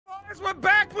We're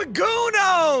back with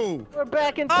Guno! We're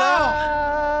back in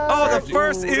time! Oh, the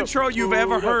first intro you've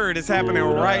ever heard is happening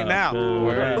right now.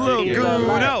 Little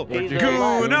Guno!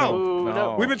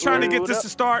 Guno! We've been trying to get this to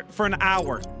start for an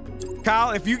hour.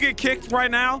 Kyle, if you get kicked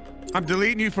right now, I'm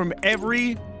deleting you from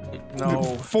every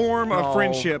form of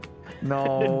friendship.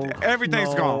 No.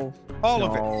 Everything's gone. All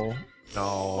of it.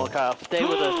 No. Well, Kyle, stay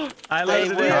with us. I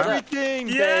love everything.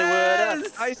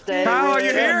 Yes. Kyle, are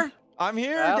you here? I'm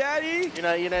here, Daddy. You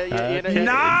know.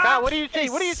 Nice. Kyle, what do you see?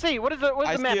 What do you see? What does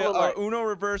the map look like? Uno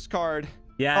reverse card.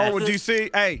 Yeah. Oh, do you see?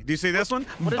 Hey, do you see this one?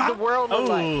 What does the world look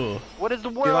like? What does the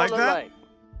world look like?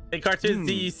 Hey, Cartoonz,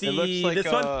 do you see it looks like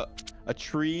this one? A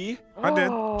tree. I did.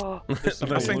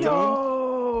 I seen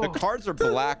the cards are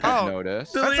black, I've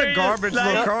noticed. That's a garbage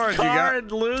little card you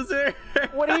got. Loser.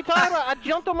 What are you talking about? I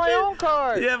jumped on my own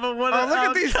card. Yeah, but what? Look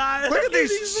at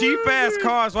these cheap ass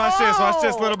cards. Watch this. Watch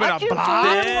this little bit of blob.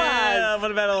 Yeah,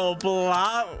 what about a little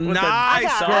blob?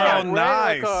 Nice, Squirrel.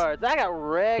 Nice. Cards. I got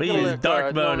regular We use dark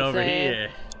cards, mode you know over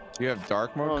here. You have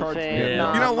dark mode cards?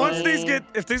 Yeah. You know, once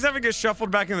if these ever get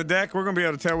shuffled back in the deck, we're gonna be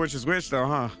able to tell which is which, though,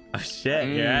 huh? Oh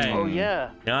shit! Yeah. Oh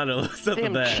yeah. Yonder,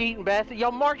 Damn cheating bastard!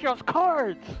 Y'all mark y'all's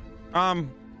cards. Uh-oh.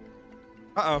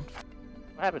 What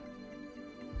happened?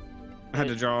 I had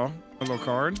to draw a little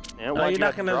card. Yeah, you're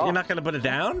not gonna put it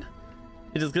down?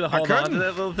 You're just gonna hold on to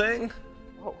that little thing?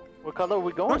 Oh, what color are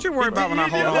we going? Don't you worry about when I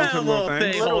hold on to the little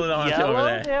thing. Hold on to over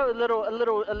there. Yeah,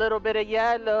 a little bit of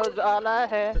yellow is all I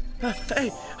have.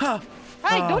 Hey,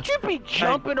 don't you be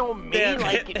jumping on me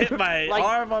hit my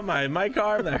arm on my mic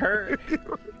arm that hurt.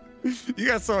 You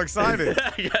got so excited.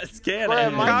 I got scared.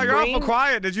 Kyle, you're awful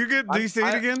quiet. Did you see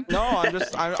it again? No, I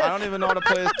don't even know how to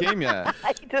play this game yet.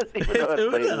 It's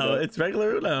Uno. It's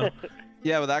regular Uno.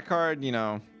 Yeah, but that card, you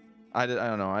know, I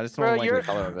don't know. I just don't like the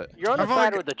color of it. You're on the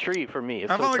side with the tree for me.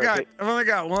 I've only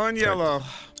got one yellow.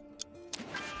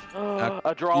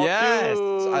 A draw. Yes,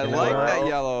 I like that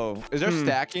yellow. Is there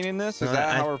stacking in this? Is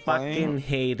that how we're playing? I fucking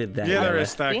hated that. Yeah, there is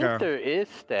stacking. I think there is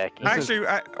stacking. Actually,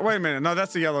 wait a minute. No,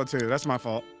 that's the yellow too. That's my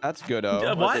fault. That's good.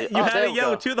 Oh, what? You had a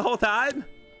yellow too the whole time?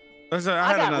 I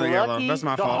had another yellow. That's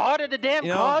my fault. The heart of the damn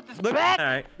cards is back. All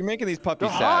right. You're making these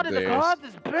puppies sad. The heart of the cards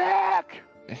is back.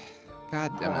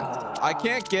 God damn it. I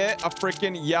can't get a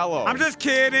freaking yellow. I'm just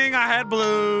kidding. I had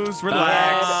blues.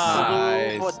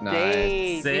 Relax.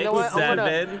 Nice. 6, you know what?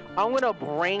 7. I'm gonna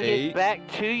bring it back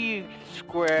to you,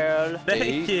 Squirrel.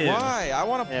 Thank you. Why? I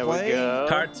want to play.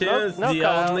 Cartoonz, the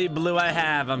only blue I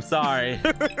have. I'm sorry.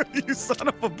 You son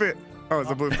of a bitch. Oh,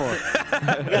 it's a blue 4.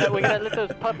 we gotta let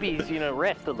those puppies,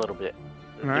 rest a little bit.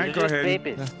 All right, go ahead.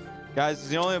 Babies. Guys, it's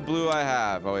the only blue I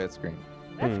have. Oh, yeah, it's green.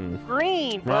 That's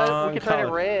green, but we can turn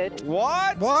it red.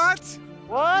 What?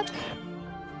 What?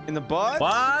 In the butt?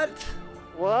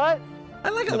 What? I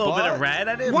like a little bit of red.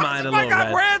 I didn't mind a little red.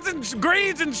 I got reds and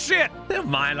greens and shit. I didn't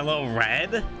mind a little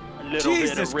red.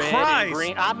 Jesus Christ.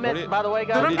 Green. I messed, by the way,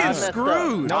 guys. But I'm getting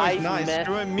screwed. No, he's not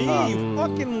screwing me. You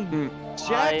fucking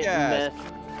jackass. I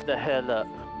messed the hell up.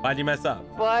 Why'd you mess up?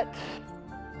 What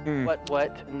in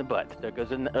the butt? There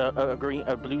goes a green,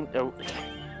 a blue.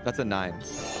 That's a 9.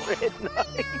 Red 9.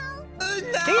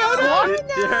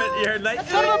 You heard like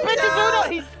son of a bitch, Uno.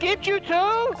 He skipped you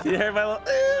too. You heard my little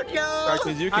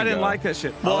I didn't like that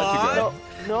shit. No,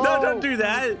 don't do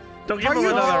that. Don't give him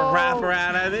another wrap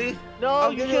around, Eddie.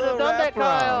 No, you should have done that,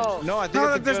 Kyle. No, I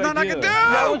think there's nothing I can do.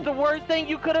 That was the worst thing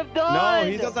you could have done. No,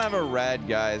 he doesn't have a red,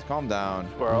 guys. Calm down.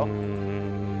 Squirrel.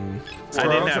 I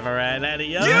didn't have a red, Eddie.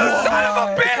 You son of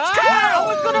a bitch, Kyle!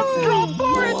 I was gonna draw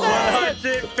 4 in that.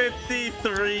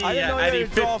 153. I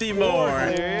need 50 more.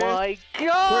 Oh my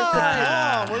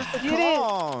God! Where's the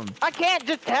calm? I can't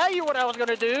just tell you what I was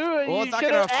gonna do. Well, it's not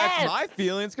gonna affect my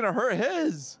feelings. It's gonna hurt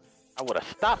his. I would have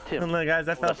stopped him. Look, guys,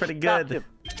 I felt pretty good.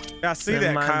 I see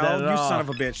that, Kyle. You son of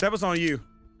a bitch. That was on you.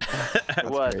 It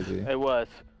was. It was.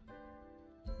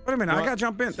 Wait a minute, I gotta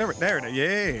jump in. There it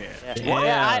is.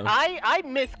 Yeah, I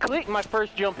misclicked my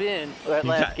first jump in that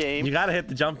last game. You gotta hit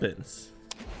the jump ins.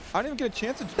 I didn't even get a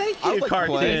chance to. Thank you,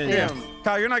 Cartoonz.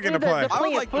 Kyle, you're not getting to play. I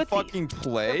would like to fucking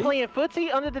play. They're playing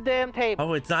footsie under the damn table.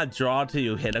 Oh, it's not draw till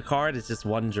you hit a card. It's just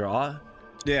one draw.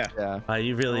 Yeah.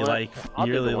 You really like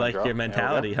your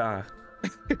mentality, huh?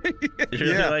 You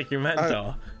really like your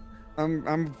mental.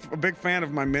 I'm a big fan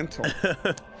of my mental.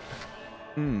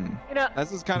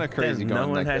 This is kind of crazy. No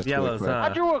one has yellows, huh? I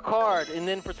drew a card, and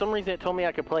then for some reason it told me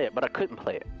I could play it, but I couldn't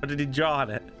play it. What did he draw on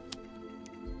it?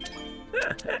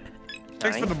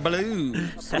 Thanks for the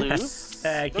blues.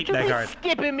 Keep that card.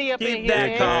 Skipping me up in here.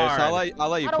 That card. I'll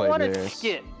let you play this. I don't want to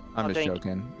skip. I'm just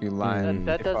joking. You lying.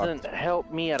 That doesn't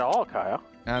help me at all, Kyle.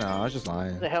 I know. I was just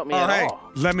lying. Doesn't help me at all.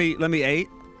 Let me 8.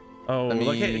 Oh,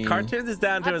 look at Cartoonz is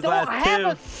down to his I last don't two.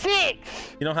 have a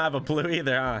 6. You don't have a blue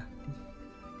either, huh?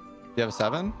 You have a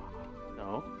 7?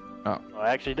 No. Oh. I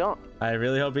actually don't. I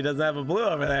really hope he doesn't have a blue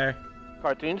over there.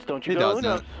 Cartoonz, don't you He go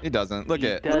doesn't. He doesn't. Look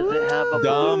at. He doesn't have a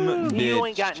Dumb blue. You bitch.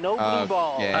 ain't got no blue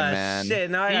balls. Yeah, man. Shit,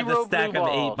 now I got the Zero stack blue of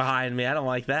 8 balls. behind me. I don't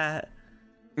like that.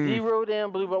 0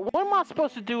 damn blue balls. What am I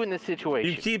supposed to do in this situation?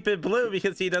 You keep it blue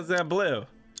because he doesn't have blue.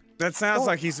 That sounds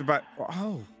like he's about.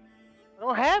 Oh. I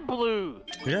don't have blue.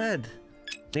 Good.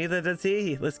 Neither does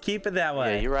he. Let's keep it that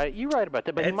way. Yeah, you're right. You're right about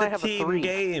that. But he It's might a have a team 3.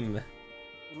 game.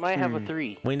 He might have a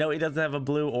 3. We know he doesn't have a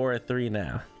blue or a 3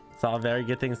 now. It's all very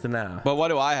good things to know. But what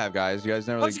do I have, guys? You guys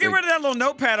never. Let's get rid of that little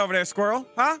notepad over there, Squirrel.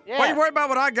 Huh? Yeah. Why you worry about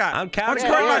what I got? I'm Why counting. don't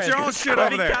you worry about cards. your own shit Let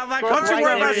over me there? count my Why don't you cards.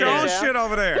 worry about your Yeah. own shit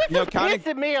over there? You know, counting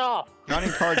Pissing me off.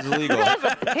 cards is illegal. You guys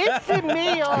are pissing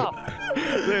me off.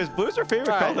 There's blue's your favorite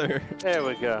Right. color. There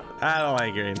we go. I don't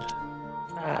like green.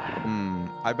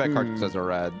 I bet Cartoonz has a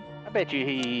red. I bet you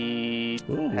he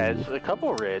Ooh. has a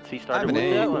couple reds. He started an with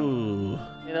 8. that one. Ooh.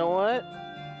 You know what?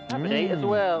 I have an 8 as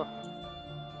well.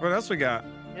 What else we got?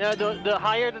 You know, the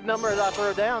higher the number that I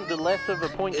throw down, the less of a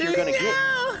point you're gonna get.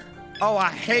 Oh, I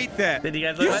hate that. Did you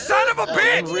guys You like son of a I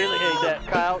bitch! really hate that,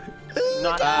 Kyle.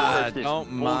 Not this don't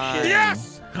bullshit. mind.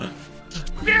 Yes!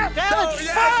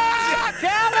 Yes!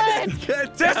 Challenge!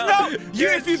 Good There's job. no.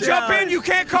 If you jump in, you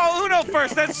can't call Uno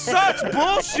first. That's such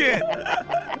bullshit.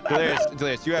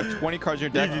 Delirious, you have 20 cards in your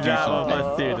deck. Good Do job something. on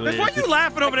us too, That's why Delirious. you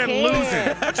laughing over there can't. losing.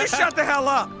 Why don't you shut the hell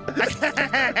up?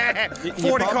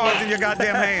 40 cards in your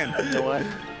goddamn hand. You know what?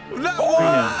 No,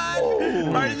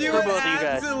 what? Are you Screw an both of you guys.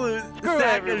 absolute Screw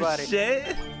sack everybody. of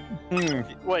shit?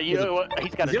 What, you know what?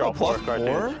 He's got to Is he draw a plus 4 cards.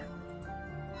 4?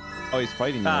 Oh, he's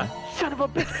fighting you. Son of a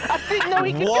bitch. I didn't know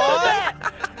he could do What?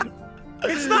 that.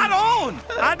 It's not on.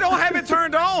 I don't have it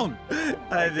turned on.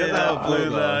 I did Doesn't have have blue blue,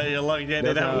 though. though. You're lucky I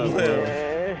didn't Doesn't have have blue. blue.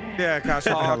 Yeah, Kyle,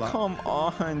 shut the Oh, hell up. come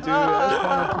on, dude. I just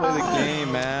want to play the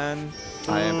game, man.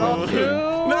 I am Oh, good. dude.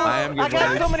 I am I good.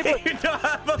 got so many. You don't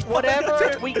have a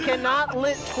Whatever. We cannot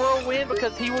let Squirrel win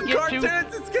because he will get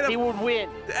Cartoonz is he gonna. would win.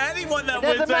 Anyone that It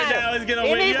wins doesn't right matter. now is gonna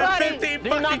win. You have 15 You're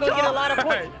fucking not gonna get a lot of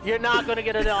cards. points. You're not gonna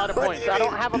get a lot of points. I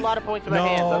don't have a lot of points in my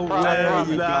hands. No I way, promise.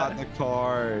 you not. got the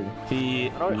card. He.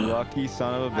 Lucky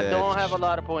son of a bitch. I don't have a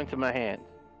lot of points in my hands.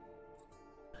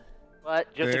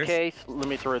 But just in There's- case, let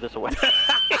me throw this away.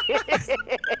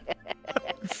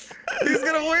 He's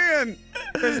gonna win.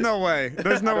 There's no way.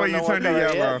 There's no way you turned to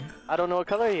yellow. I don't know what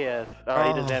color he has. Oh,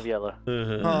 he doesn't have yellow.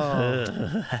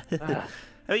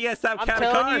 Oh, you guys stop I'm counting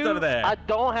telling cards you, over there. I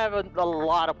don't have a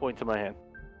lot of points in my hand.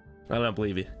 I don't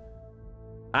believe you.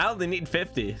 I only need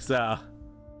 50, so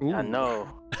I know.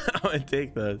 I'm gonna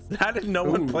take those. How did no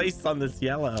one place on this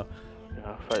yellow?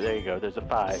 Oh, there you go. There's a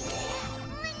 5.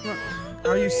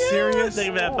 Are you serious? Think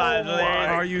of that 5, Delirious.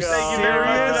 Are you Thank you very much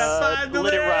for serious? that 5,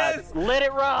 Let it ride. Delirious. Let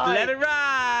it ride. Let it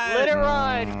ride. Let it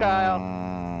ride,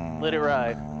 Kyle. Let it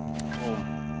ride.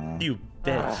 You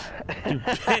bitch. You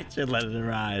bitch and let it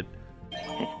ride.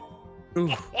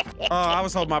 Ooh. Oh, I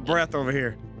was holding my breath over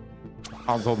here.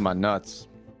 I was holding my nuts.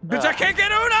 Bitch, I can't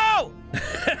get Uno!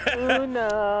 Oh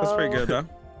no. That's pretty good, though.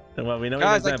 Well, we know he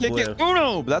Guys, I doesn't can't have get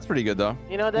Uno. But that's pretty good, though.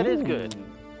 You know that is good.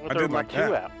 I I'm did throw my like 2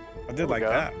 that. out. I did like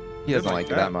that. He doesn't like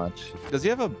it that much. Does he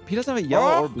have a? He doesn't have a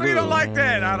yellow Oh, or blue. you don't like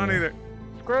that. I don't either.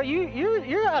 Squirrel,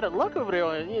 you're out of luck over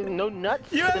there. No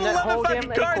nuts You have in that 11 whole damn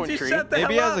fucking cards. acorn You tree. shut the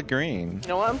Maybe he hell has a up. green. You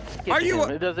know what? I'm skipping Are you- him.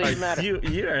 It doesn't even matter.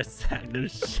 You're a sack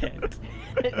of shit.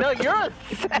 No, you're a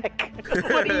sack.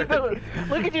 What are you doing?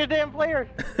 Look at your damn player.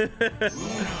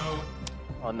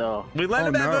 Oh no. We let Oh,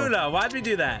 him have no. Uno. Why'd we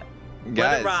do that? Let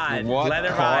Guys, it ride. what Let it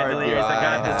ride, card Delirious. do I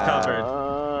got this have?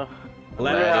 covered.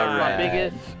 Let it my ride.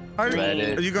 biggest. Are Let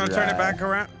it you gonna turn it ride. back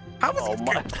around? How was Oh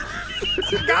my.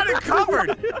 it got it covered?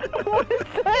 What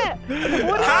is that?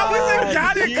 What How is it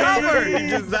got it He covered?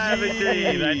 does not have a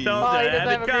green. I told you Oh, I he had doesn't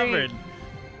it have a green. covered.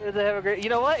 Does it have a great? You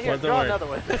know what? Here, What's the draw word? another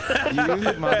one.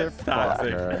 You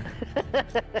motherfucker.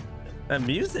 The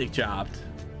music dropped.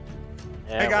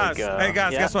 Hey guys,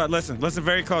 guess what? Listen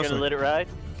very You're gonna closely. let it ride?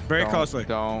 Very closely.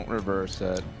 Don't reverse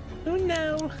it.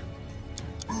 Uno.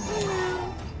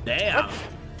 Damn.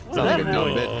 Sounds like a that dumb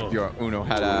mean? bitch. Your Uno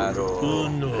head ass.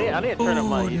 Uno. I need to turn up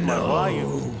my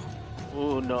volume.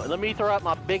 Oh no! Let me throw out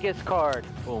my biggest card.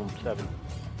 Boom, 7.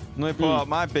 Let me pull out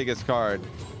my biggest card.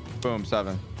 Boom,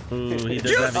 7. Ooh, he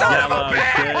does You have a son of a yellow.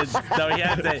 bitch! Good. No, he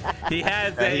has it. He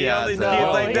has it. He He only has needs it.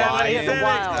 like Oh, that. he Like has a that.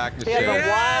 wild- He has a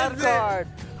Yes! wild card.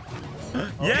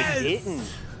 Yes. He didn't.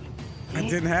 I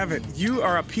didn't have it. You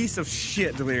are a piece of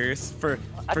shit, Delirious, for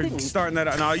starting that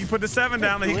out. No, you put the 7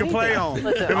 down that he can play on.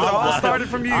 Listen, it was all started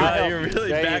from you. You're really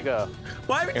there back. you go.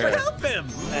 Why would you help him?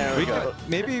 There we go.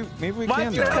 Maybe we Why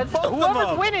can. you Though.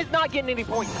 Whoever's winning is not getting any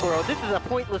points, Squirrel. This is a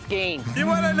pointless game. You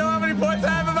want to know how many points I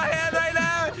have in my hand right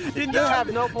now? You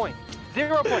have no points.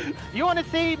 0 points. You want to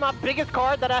see my biggest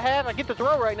card that I have? I get to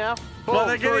throw right now. Boom, Well,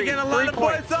 they're going to get a lot of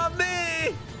points off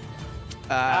me.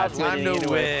 Time to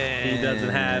win. He doesn't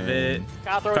have it.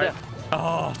 I'll throw it.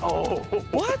 Oh.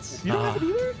 What? You don't have it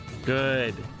either?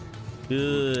 Good.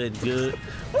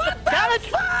 What the Challenge!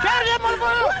 fuck? Challenge that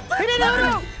motherfucker! He didn't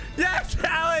know! Yeah,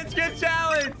 challenge. Good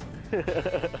challenge.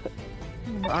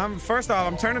 First off,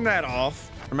 I'm turning that off.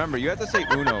 Remember, you have to say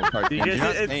Uno, Cartoonz.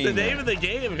 It's the name of the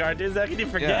game, Cartoonz. How can you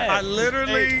forget? I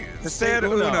literally said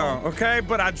Uno, okay?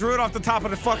 But I drew it off the top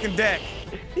of the fucking deck.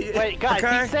 Wait,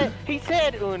 guys, Okay. he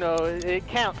said Uno. It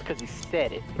counts because he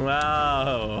said it.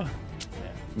 Wow.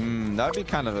 That'd be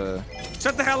kind of a...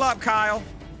 Shut the hell up, Kyle.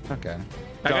 Okay.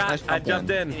 I jumped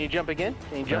in. Can you jump again?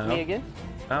 Can you jump me again?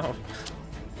 Oh.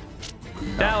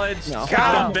 Challenge. Kyle,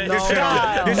 Kyle, get shit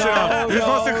on. Get shit on. You're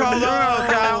supposed to call Uno,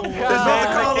 Kyle. You're supposed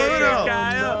to call Uno.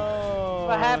 Kyle.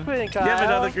 What happened, Kyle? You have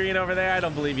another green over there? I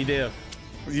don't believe you do.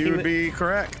 You would be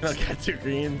correct. I got 2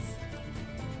 greens.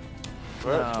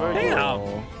 Damn. Damn.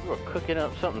 You were cooking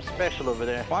up something special over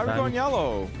there. Why are we going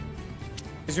yellow?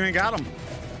 Because you ain't got them.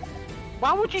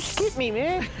 Why would you skip me,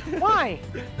 man? Why?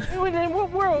 In what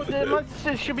world there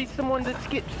should be someone that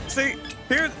skips? See,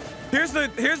 here's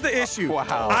the issue.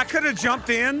 Wow. I could have jumped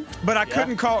in, but I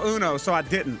couldn't call Uno, so I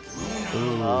didn't.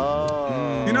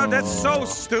 Oh. You know, that's so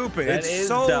stupid. That it's is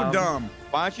so dumb.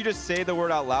 Why don't you just say the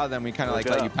word out loud, then we kind of like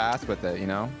let you pass with it, you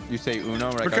know? You say Uno,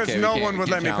 we're like, Because okay, no we one would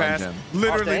can't let me pass. challenge him.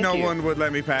 Literally thank no you. one would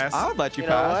let me pass. I'll let you You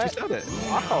know pass. what? You said it.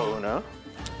 I'll call Uno.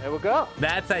 There we go.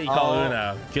 That's how you call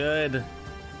Uno. Good.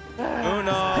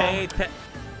 Uno.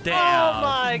 Damn. Oh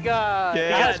my god. Yeah. You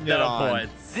got Get no on.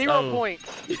 points. 0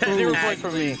 points. 0 points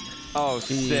for me. Oh,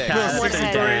 sick. That's pretty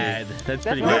 63. bad. That's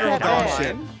pretty not Literal that dog bad.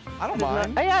 shit. I don't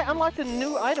mind. Hey, I unlocked a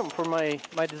new item for my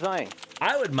design.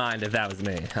 I would mind if that was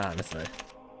me, honestly.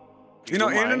 You know,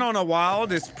 ending on a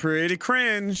wild is pretty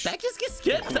cringe. That just gets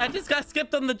skipped. I just got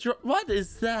skipped on the What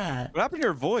is that? What happened to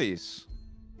your voice?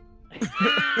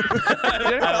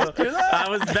 I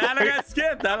was bad. I got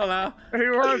skipped. I don't know. He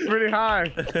was pretty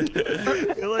high.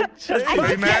 You're like,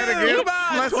 Be mad again?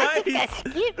 Come on, twice.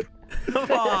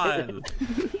 Come on.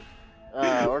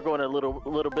 We're going a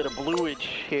little bit of bluage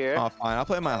here. oh, fine. I'll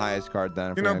play my highest card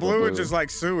then. if You we're know, gonna go bluage blue. is like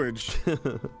sewage.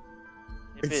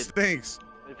 It stinks.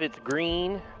 If it's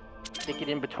green, stick it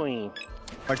in between.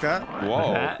 Like that?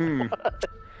 Whoa. Hmm.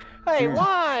 Hey,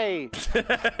 why?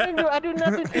 I do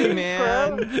nothing to you,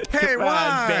 man. bro. Hey,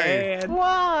 why? Man.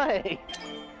 Why?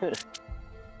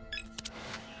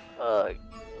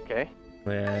 Okay.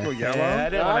 Yeah. Little yellow? Yeah, I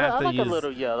didn't want to I have to like use... a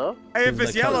little yellow. Hey, if Seems it's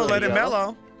like yellow, color let it yellow.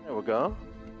 mellow. There we go.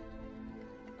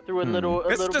 Threw a little.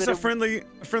 It's just bit a of friendly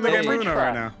Little game French Uno fry.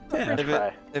 right now.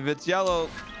 Yeah. If it's yellow,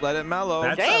 let it mellow.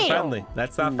 That's Damn. not friendly.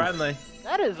 That's not friendly.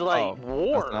 That is like Oh,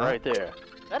 war that's not? right there.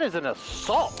 That is an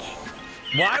assault.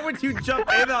 Why would you jump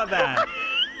in on that?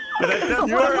 But that's just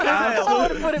You're for an Kyle.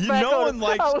 asshole. No one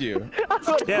likes you.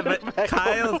 Yeah, but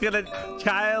Kyle's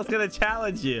gonna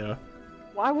challenge you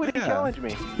Why would he Yeah. challenge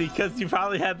me? because you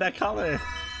probably had that color.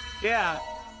 Yeah.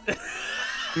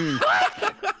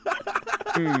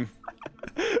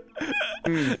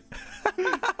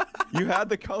 You had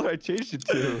the color I changed it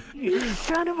to. You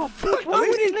son of a bitch! Why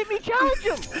would he let me challenge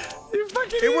him? You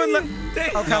fucking It wouldn't let.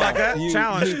 idiot. Okay, like that.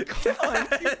 Challenge.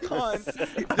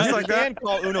 Just like that. can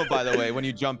call Uno, by the way, when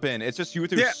you jump in. It's just you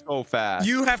through Yeah. so fast.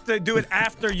 You have to do it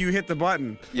after you hit the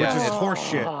button, Yeah. which is horse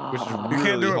shit. which is You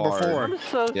can't do really it hard. before. I'm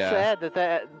so Yeah. sad that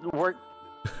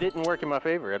didn't work in my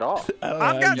favor at all.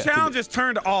 I've got challenges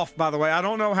turned off, by the way. I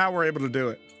don't know how we're able to do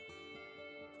it.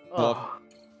 Well,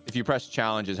 if you press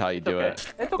challenge is how you do okay.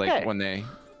 it. It's Like okay. when they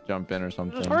jump in or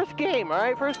something. This is first game, all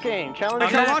right? First game. Challenge.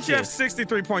 Okay, why don't you you. have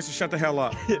 63 points to shut the hell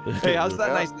up? Hey, how's that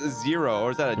nice 0?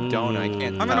 Or is that a donut? I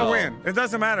can't I'm tell. gonna win. It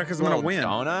doesn't matter because I'm gonna win.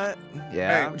 Donut?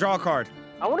 Yeah. Hey, draw a card.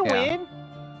 I want to Yeah. win.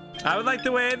 I would like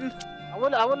to win. I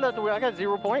would love to win. I got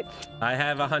 0 points. I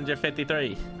have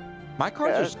 153. My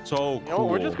cards are so cool. No,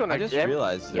 we're just gonna I just get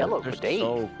realized yellow it. They're for days.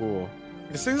 so cool.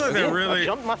 It seems like they're I really.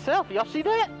 jumped myself. Y'all see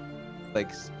that? Like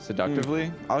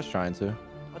seductively? I was trying to.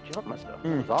 I jumped myself.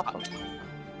 That was awesome.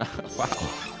 Wow.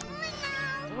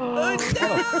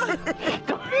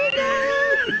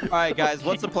 All right, guys,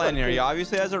 what's the plan here? He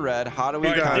obviously has a red. How do we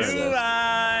Right, counter do Do this?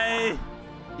 I?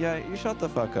 Yeah, you shut the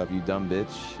fuck up, you dumb bitch.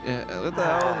 Yeah, what the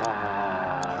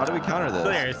hell? How do we counter this?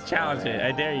 Delirious, challenge it.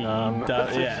 I dare you.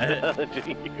 Yeah.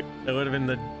 It would have been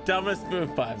the dumbest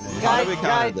move 5 minutes. How do we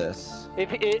counter this?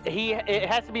 If it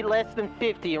has to be less than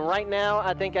 50, and right now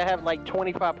I think I have like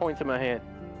 25 points in my hand.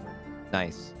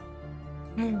 Nice.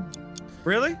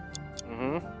 Really?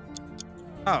 Mm-hmm.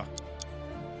 Oh.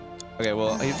 Okay,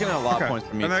 well, he's getting a lot of points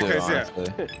from me, In that too, case, honestly.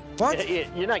 What?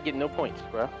 You're not getting no points,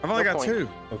 bro. I've only got points. 2.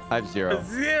 I have 0.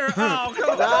 0. Oh, come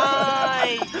on.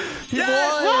 Nice!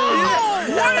 Yes!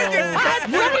 What did you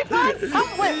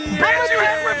Bitch, you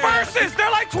have reverses!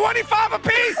 They're like 25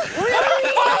 apiece!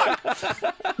 What the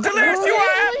fuck? Delirious, you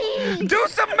are... Do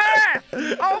some math!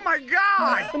 Oh my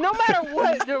god! No matter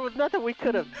what, there was nothing we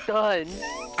could have done.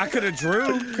 I could have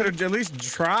could have at least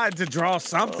tried to draw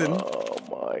something. Oh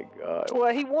my god.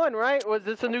 Well, he won, right? Was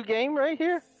this a new game right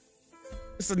here?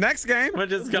 It's the next game. We're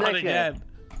just going again.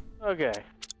 Okay.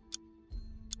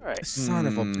 All right. Son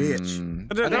of a bitch.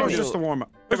 That was just a warm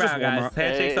up. It was just a warm up.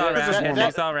 Handshakes all around.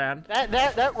 Handshakes all around.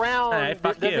 That round All right,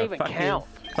 fuck doesn't you. even Fuck count.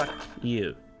 you. Fuck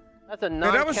you. That's a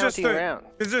That was just non-counting round.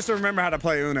 it's just to remember how to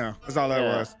play Uno. That's all that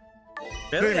was.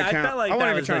 Really? Didn't I count. felt like I that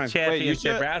wasn't was even a trying.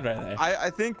 championship round right there. I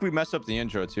think we messed up the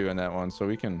intro, too, in that one, so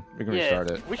we can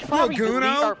restart it. We should probably Little delete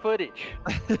Guno? our footage.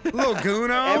 Little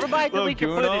Guno. Everybody delete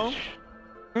your Guno?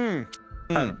 footage.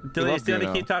 Delirious, you want to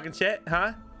Guno. keep talking shit,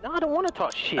 huh? No, I don't want to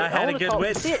talk shit. I had a wanna good talk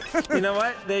win. piss. You know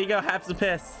what? There you go. Have some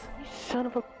piss. You son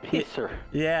of a pisser.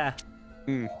 Yeah.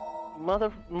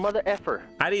 Mother effer.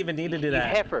 I didn't even need to do You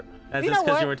that. heifer. That's You just know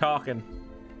because what? you were talking.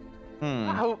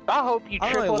 I hope you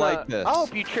I trip really on like this. I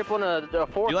hope you trip on a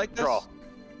fourth You like this? draw.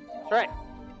 That's right.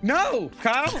 No,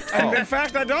 Kyle. And in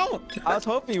fact, I don't. I was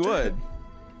hoping you would.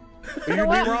 You'd be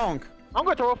what? wrong. I'm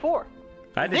gonna throw a 4.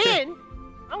 I did. Then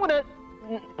I'm gonna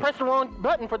press the wrong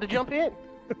button for the jump in.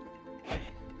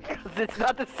 Cause it's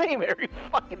not the same every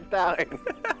fucking time.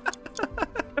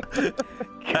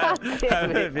 God I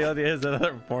damn it. feel there's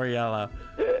another 4 yellow.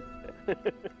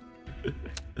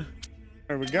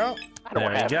 There we go. There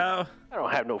we go. I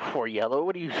don't have no 4 yellow.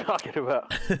 What are you talking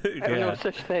about? I have no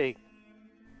such thing.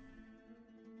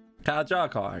 Kyle, draw a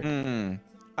card.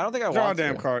 I don't think I Draw a want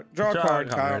damn to. card. Draw a card,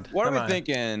 Kyle. What Come are we on.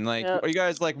 thinking? Like, Yeah. are you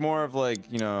guys like more of like,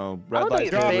 you know, I red don't lights?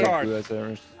 think it's fair. blue lights,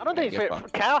 I don't think it's fair.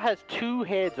 Kyle has 2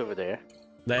 heads over there.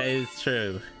 That is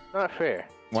true. Not fair.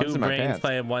 One's 2 in my brains pants.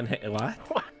 playing 1 hit. What?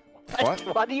 What?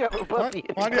 Why do you have a What? puppy?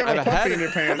 Why do you I have have a a puppy head. in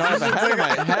your pants? No, I have a head in my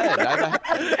head. I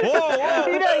have a... Whoa!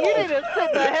 You need to sit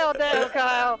the hell down,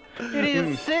 Kyle. You need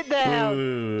to sit down.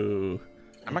 Ooh.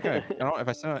 I'm not gonna. I don't. If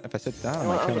I sit down, I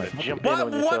might I'm kill gonna myself. jump in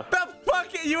on yourself. What the fuck?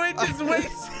 You ain't just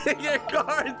wasting your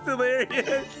cards,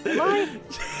 Delirious.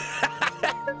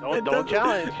 Don't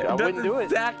challenge. I wouldn't do it.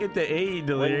 Stack it to 8, Wouldn't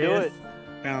Delirious. do it.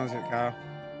 Challenge it, Kyle.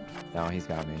 No, he's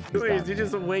got me. He's Delirious, got you me.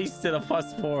 just wasted a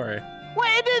 +4. Wait,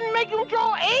 it didn't make him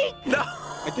draw 8. No.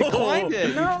 I declined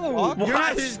it. No, you're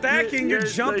not stacking. You're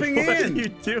jumping What are in. you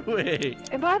doing?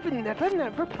 Have I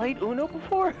never played Uno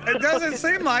before? It doesn't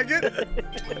seem like it.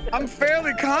 I'm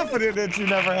fairly confident that you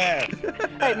never have.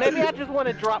 Hey, maybe I just want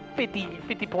to drop 50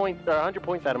 points or 100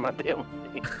 points out of my damn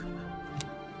thing.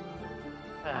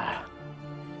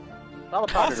 All a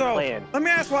part of the Also, plan. let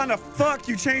me ask why in the fuck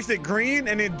you changed it green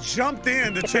and then jumped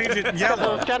in to change it I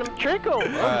yellow. was trying to trick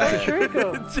him. I was trying to trick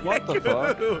him. What the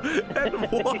fuck? And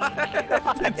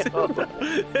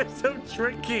what? There's so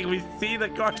tricky. We see the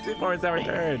cards before it's our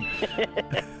turn.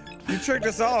 You tricked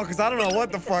us all because I don't know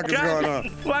what the fuck is going on.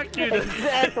 Fuck you.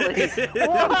 Exactly.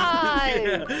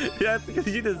 Why? Yeah, because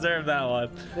you deserve that one.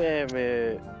 Damn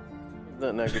it.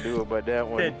 Nothing I can do about that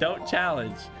one. Yeah, don't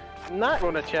challenge. I'm not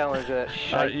going to challenge that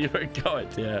shit. You were going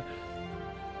to.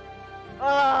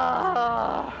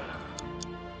 Ah,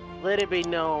 let it be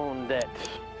known that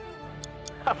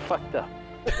I fucked up.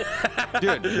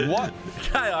 Dude, what?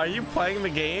 Kyle, are you playing the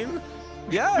game?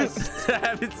 Yes. I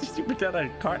haven't seen you put down a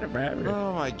card forever.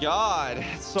 Oh my god,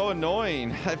 it's so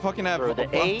annoying. I fucking have For the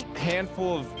a 8?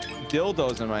 handful of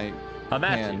dildos in my I'm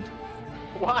at hand. you.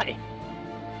 Why?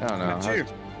 I don't know. At you.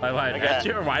 Why I at got-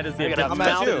 you or why does he I have got a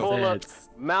different mouthful of hits?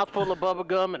 mouthful of bubble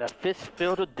gum and a fist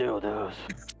filled of dildos.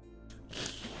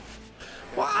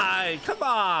 Why? Come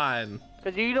on.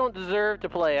 Because you don't deserve to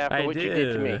play after I what do. you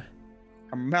did to me.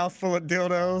 A mouthful of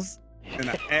dildos and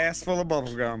an ass full of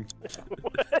bubblegum.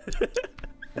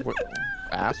 What,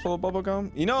 ass full of bubble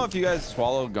gum? You know, if you guys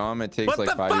swallow gum, it takes What like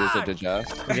the 5 years to fuck?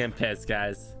 digest. I'm getting pissed,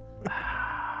 guys. You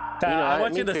know, I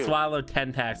want me you to too. swallow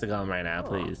 10 packs of gum right now,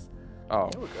 please. Oh.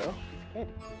 There we go.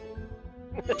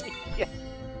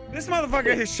 This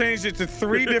motherfucker has changed it to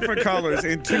 3 different colors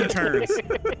in 2 turns.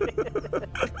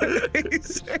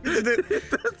 He's changed it.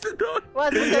 Well,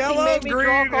 that's because he Yellow, made me draw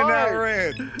green, and now cards.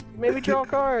 red. He made me draw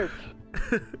cards.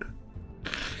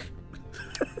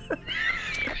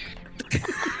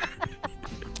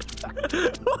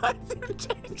 What?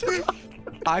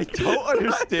 I don't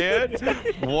understand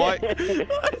what.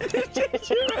 What did you change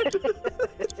your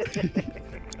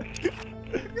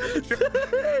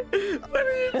What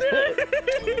are you doing?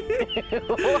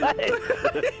 What? What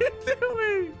are you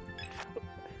doing?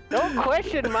 Don't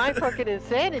question my fucking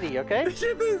insanity, okay?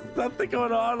 There's something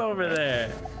going on over there.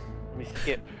 Let me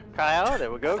skip Kyle.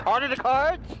 There we go. Card of the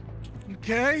cards.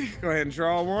 Okay, go ahead and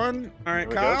draw one. All right, There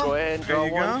we Kyle. go. Go ahead and there draw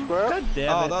you one, go. Squirrel. God damn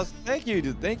Oh, it. that was, thank you,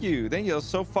 dude. Thank you. That was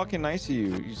so fucking nice of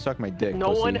you. You suck my dick. No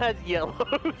pussy. one has yellows.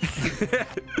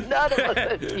 None of us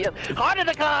has yellows. Card of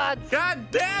the cards.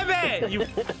 God damn it! You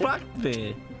fucked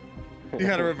me. You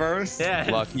had a reverse? Yeah.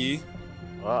 Lucky.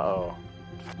 Uh-oh.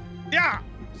 Yeah!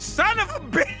 Son of a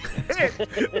bitch!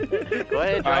 Go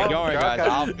ahead, All right, draw. don't worry, Draw, guys.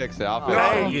 Kyle. I'll fix it. I'll fix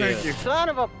Oh, it. thank you. Son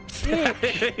of a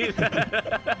bitch.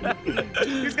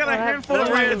 He's got a handful of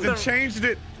reds and changed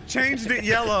it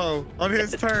yellow on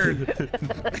his turn.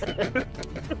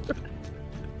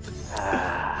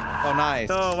 Oh, nice.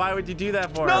 Oh, why would you do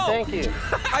that for No! him? Thank you.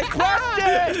 I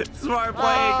crushed it! Smart play,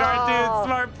 Cartoonz.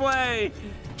 Smart play.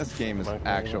 This game is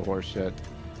actual horseshit.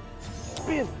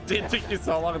 It took you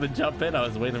so long to jump in. I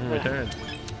was waiting for my turn.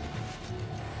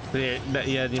 You had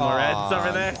any more reds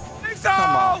over there?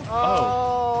 Come on.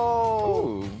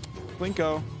 Oh. Ooh.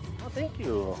 Blinko. Oh, thank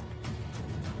you.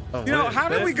 Oh, You know, wait, how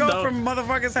did we there's go no- from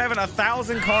motherfuckers having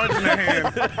 1,000 cards in their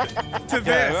hand to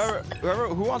this? Yeah,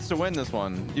 who wants to win this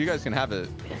one? You guys can have it.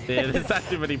 Yeah, there's not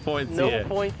too many points No here.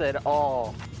 points at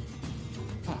all.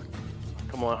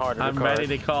 Come on, hard of the I'm cards.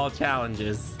 ready to call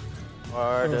challenges.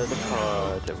 Hard of the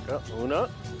cards. There we go. Una.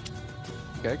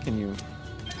 Okay, can you?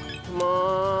 Come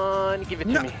on, give it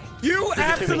to No, me. you it to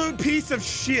absolute piece of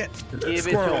shit, Give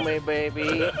Squirrel. it to me,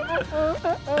 baby.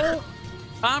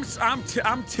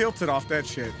 I'm tilted off that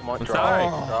shit. Come on, I'm draw. sorry.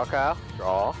 Draw, Kyle.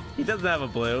 Draw. He doesn't have a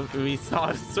blue. We saw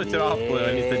him switch it off blue,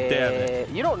 and he said, "Damn it."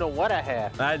 You don't know what I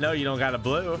have. I know you don't got a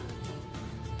blue.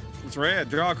 It's red.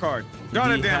 Draw a card. Draw Do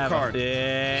that you damn have card.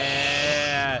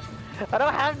 Yeah. I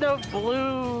don't have no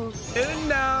blue.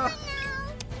 No.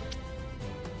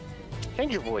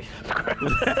 Change your voice.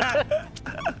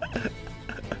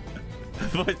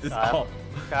 Voice is Kyle, off.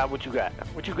 Kyle, what you got?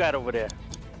 What you got over there?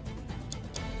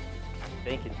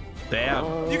 Thinking.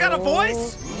 Damn. You got a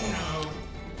voice?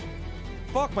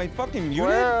 Fuck, my fucking muted?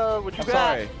 Squirrel, what you I'm got?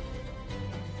 sorry.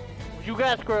 What you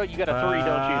got, Squirrel? You got a 3, don't you? You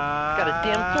got a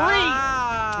damn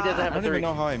 3. He doesn't I have a don't 3. even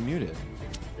know how I muted.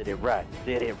 Did it right.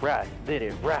 Did it right. Did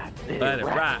it right. Did Let it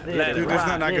right. ride, Did let it it Dude, there's right.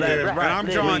 nothing I can Did do. it And right. I'm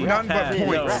Did drawing it none but right. Did it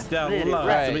points. right. Did it Down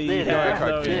right. low. Did it All right, right.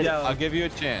 Cartoonz. Did it right. I'll give you a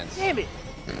chance. Damn it.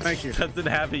 Thank you. Doesn't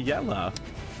have a yellow.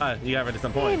 You got rid of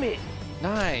some Damn points. it.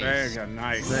 Nice. There you go.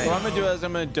 Nice. So what I'm gonna do is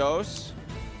I'm gonna dose.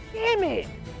 Damn it.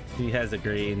 He has a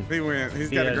green. He went. He's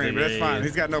He got a has green, a but that's fine. green.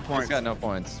 He's got no He's points. got no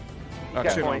points. Got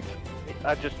Okay. Shit on. points.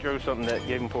 I just drew something that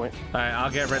gave him points. All right, I'll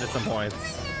get rid of some points.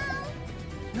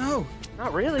 No.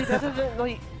 Not really. That doesn't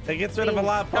like. It gets rid of a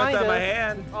lot of points out of my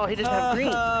hand. Oh, he doesn't have green.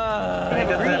 He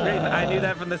doesn't have green. I knew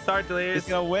that from the start, Delirious. He's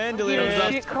gonna win. He Delirious.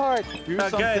 has shit cards. Do Oh,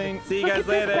 something. good. See you Look guys at this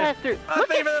later. bastard. Oh, Look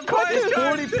thank you at for the points,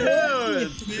 40 Cartoonz.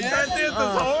 points, Cartoonz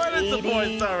is hoarding some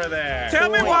points over there. Tell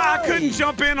me why I couldn't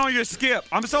jump in on your skip.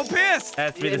 I'm so pissed.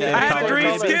 Ask me to Yeah, say I had a color,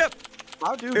 green baby. skip.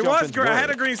 I'll do It jump was in green. I had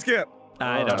a blue. green skip.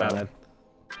 I don't know that.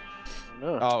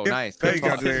 No. Oh, nice. There you go,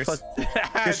 Good Delirious.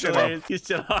 Get shit on. Get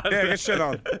shit on. Yeah, get shit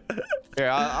on. Here,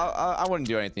 I wouldn't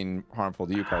do anything harmful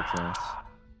to you, Cartoonz.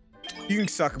 You can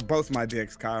suck both my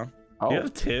dicks, Kyle. Oh, You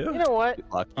have two? You know what?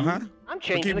 lucky. I'm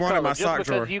changing keep the one in color my just sock because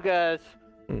drawer. you guys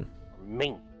Hmm. are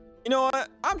mean. You know what?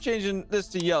 I'm changing this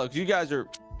to yellow because you guys are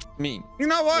mean. You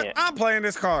know what? Yeah. I'm playing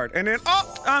this card. And then,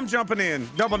 I'm jumping in.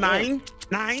 Double 9.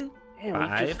 9. Damn, we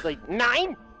Five. just like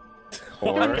 9.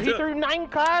 Four. He threw 9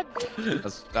 cards.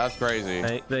 That's crazy.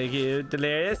 Thank you,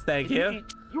 Delirious. Thank you.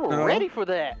 You were No. ready for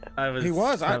that. He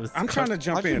was. I'm trying to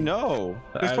jump How'd you in. know?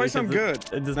 Let's play some good.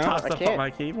 It just No, pops I up on can't. my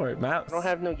keyboard mouse. I don't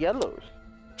have no yellows.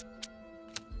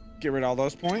 Get rid of all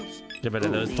those points. Get rid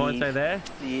of those Ooh. points right there.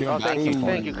 See, Give oh, him back thank you, some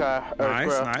thank you, Kyle. Nice,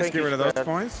 Squirrel. nice. Thank Get you, rid of those Squirrel.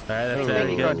 points. All right, that's Thank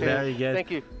very you, good. Cartoonz. Very good.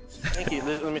 Thank you. Thank you.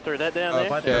 Let me throw that down Oh, there.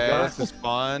 what? Yeah, this is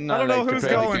fun. I don't know like to who's play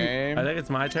the going. game. I think it's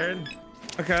my turn.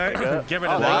 Okay. Get rid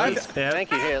Oh, of thank those. you. Yep.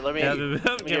 Thank you. Here, let me Yeah,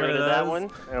 get rid of that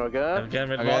one. There we go. I'm getting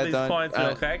rid of Okay, all these done. points real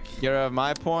Alright. quick. Get rid of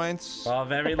my points. Well,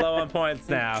 very low on points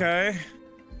now. Okay.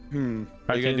 Are you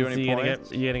gonna do Cartoonz, any you gonna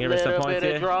points? you gonna give her some Little points bit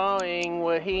of here? drawing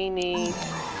what he needs.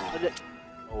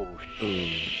 Oh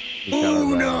He's got a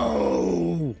red.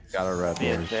 No. He's got a red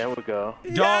shit! horse. There we go.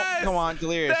 Don't. Yes! Come on,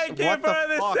 Delirious. Thank you what for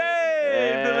the fuck? save,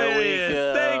 There we Delirious.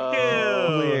 go. Thank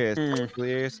you.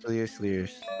 Delirious.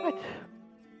 Delirious. What?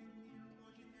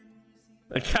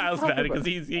 Kyle's mad because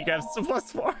he grabs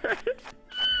 +4.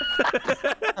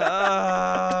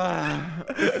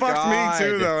 It fucked me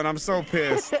too, though, and I'm so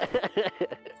pissed.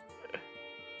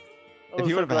 I'm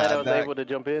so glad I was able to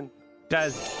jump in.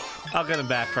 Guys, I'll get him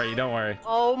back for you. Don't worry.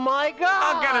 Oh my god!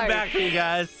 I'll get him back for you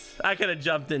guys. I could have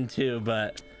jumped in too,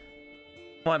 but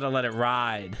wanted to let it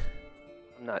ride.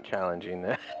 I'm not challenging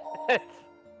that.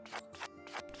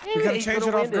 We gotta change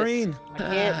it off green. I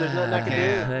can't. There's nothing I can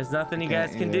do. There's nothing you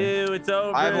guys can do. It's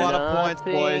over. I have a lot of points,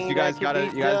 boys. You guys gotta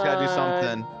do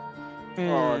something.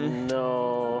 Oh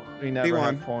no. We never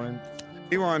have points.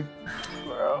 He won.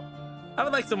 Bro. I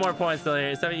would like some more points,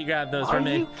 Delirious. Some of you grab those for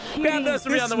me. Grab those for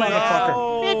me on the way.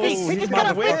 Motherfucker. We just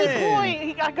got a 50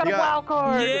 point. I got a wild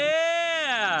card.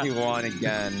 Yeah. He won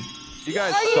again. You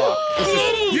guys suck.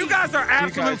 You guys are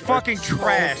absolute fucking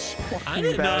trash. I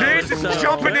didn't know. This is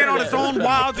jumping in on his own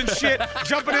wilds and shit.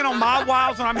 Jumping in on my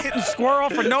wilds when I'm hitting Squirrel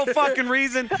for no fucking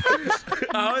reason.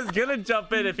 I was gonna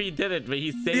jump in if he didn't, but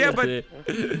he saved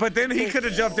it. But then he could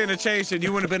have jumped in and changed it.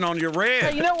 You wouldn't have been on your red.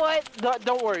 Hey, you know what?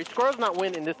 Don't worry. Squirrel's not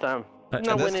winning this time. He's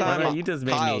not winning. Time, you just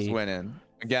made Kyle's me. winning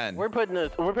again. We're putting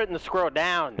the Squirrel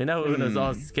down. You know Uno's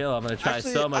all skill. I'm gonna try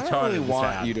so much harder. I really this want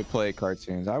round. you to play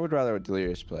Cartoonz. I would rather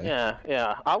Delirious play.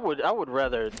 Yeah. I would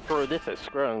rather throw this at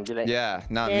Squirrel and get it. Yeah,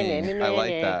 not me. I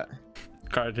like that.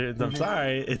 Cartoonz, I'm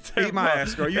sorry. It's Eat my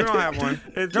ass, girl. You don't have one.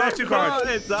 Draw 2 cards.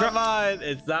 It's not mine.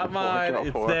 It's not mine.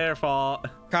 It's their fault.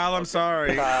 Kyle, I'm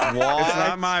sorry. What? It's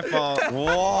not my fault.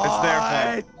 What? It's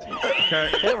their fault.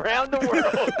 Okay. Around the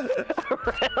world.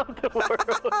 Around the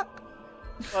world.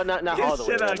 Oh, not all the way.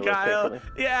 Shit on Kyle.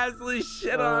 You absolutely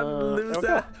shit on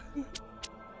loser.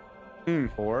 Okay.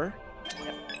 4.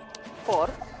 4.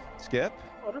 Skip.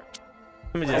 4.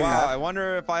 Wow, I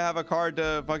wonder if I have a card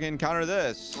to fucking counter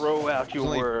this. Throw out your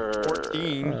word.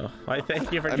 14. Oh, why,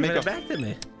 thank you for giving it back to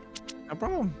me. No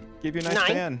problem. Give you a nice 9.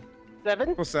 fan.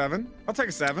 7. Well, 7. I'll take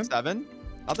a 7. 7.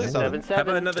 I'll take 7. 7. How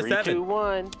about another 3, 7? 2,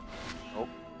 1. Oh,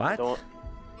 What?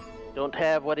 Don't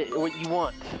have what you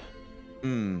want.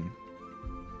 Hmm.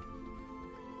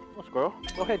 Oh, Squirrel.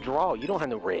 Go ahead, draw. You don't have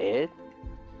no red.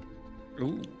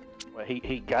 Ooh. Well,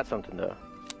 he got something though.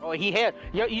 Oh, he had.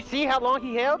 You see how long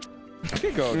he held?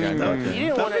 Here you go again. He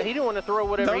didn't want to throw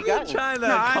whatever he got. Don't try to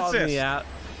No, I call me insist. out.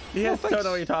 You guys don't know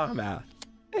what you're talking about.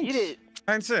 You did.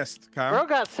 I insist, Kyle. Bro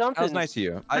got something. That was nice of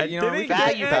you. I You know, we didn't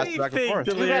can get pass it back and anything, forth.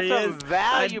 You got Delirious. something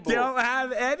valuable. I don't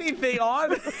have anything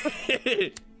on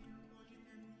it.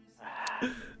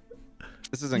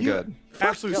 This isn't good.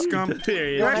 Absolute scum.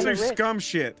 Delirious. You're Don't have absolute no red. scum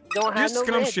shit. Don't have You're no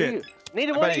scum red, shit. do you?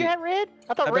 Neither I one bet of you he- had red?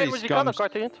 I thought I bet red he was your color,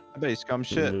 scums. Cartoonz. I bet he's scum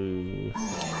shit. Ooh.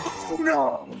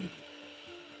 No.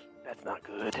 That's not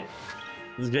good.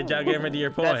 It's a good job getting rid of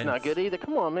your points. That's not good either.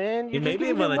 Come on, man. He may be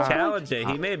able to challenge it.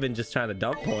 He may have been just trying to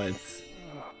dump points.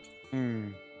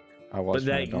 I was But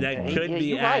that trying to dump could Yeah, be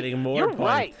you're adding right. more You're points.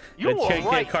 right. You It were could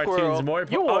right, get Cartoonz Squirrel. more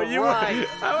You points. were right.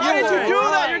 Why did you do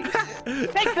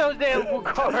that? Take those damn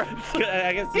cards.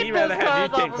 I guess Get he'd rather those have you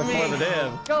cards take off of before me. the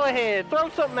dim. Go ahead. Throw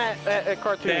something at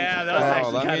Cartoonz. Yeah, that was Oh,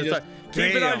 actually let kind me of just- smart.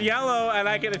 Keep it on Damn. yellow, and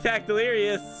I can attack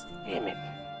Delirious. Damn it.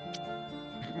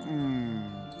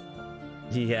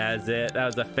 He has it. That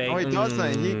was a fake. Oh, he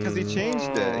doesn't. Because he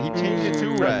changed it. He changed it to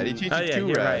red. He changed Oh it yeah, to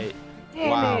you're red. right.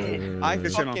 Wow. Damn I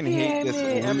Good shit on. fucking hate this Damn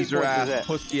it. How many loser points is ass, that?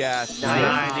 pussy ass.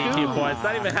 92 points.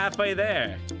 Not even halfway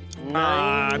there.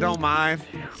 Don't mind.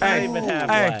 Not Hey, even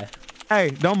halfway. hey,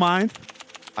 don't mind.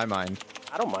 I mind.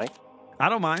 I don't mind. I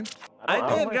don't mind. I I don't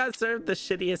may have mind. got served the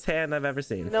shittiest hand I've ever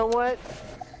seen. You know what?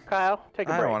 Kyle, take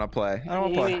a I break. don't want to play. I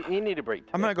don't want to play. You need a break.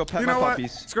 I'm going to go pet You my know what,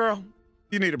 puppies. Squirrel?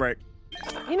 You need a break.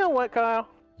 You know what, Kyle?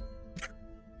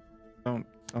 Don't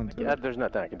do Yeah, it. there's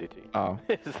nothing I can do to you. Oh.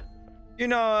 You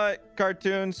know what,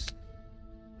 Cartoonz?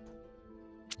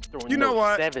 Throwing You know those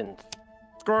what? Sevens.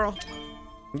 Squirrel?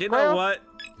 You know Well- what,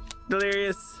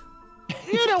 Delirious?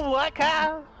 You know what,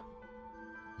 Kyle?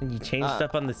 You changed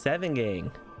up on the 7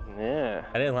 gang. Yeah.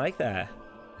 I didn't like that.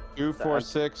 2, 4,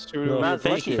 6, 2, Little Not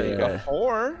fake lucky. for You you. got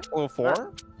 4. A little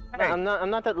 4. No, I'm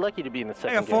not that lucky to be in the Hey,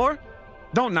 second a 4?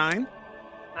 Don't 9.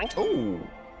 game. Ooh.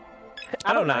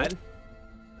 I don't mind.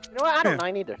 You know what? I don't Yeah.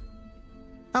 mind either.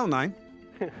 I don't 9.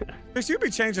 Chris, you be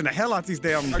changing the hell out these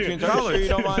damn Cartoonz, are you sure colors. you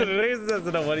don't mind? Delirious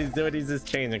doesn't know what he's doing. He's just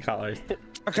changing colors.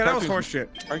 Okay, that was horseshit.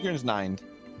 Cartoonz 9.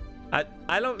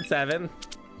 I don't 7.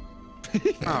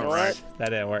 All know right. That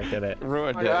didn't work, did it?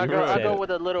 Ruined it. I Ruined go it.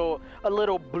 with a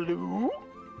little blue.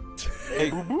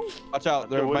 Hey, watch out.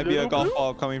 There might be a golf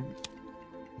ball coming.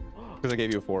 Because I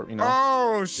gave you a 4, you know?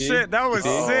 Oh, shit. That was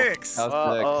Oh. 6. That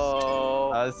was 6.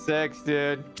 Uh-oh. That was 6,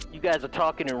 dude. You guys are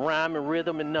talking in rhyme and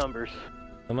rhythm and numbers.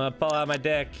 I'm gonna pull out my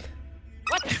dick.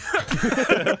 What?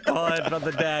 Pulling from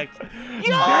the deck.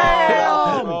 Yeah!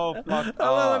 Oh, fuck A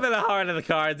little off. bit of heart of the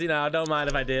cards, you know. Don't mind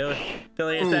if I do.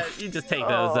 Delirious, you just take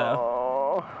those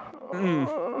though.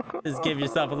 Oh, Just give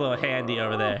yourself a little handy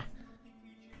over there.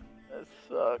 that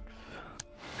sucks.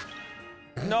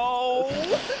 No.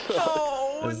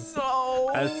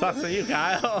 That sucks for you,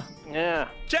 Kyle. Yeah.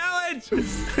 Challenge!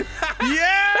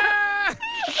 Yeah!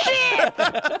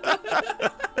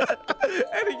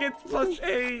 And he gets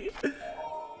 +8.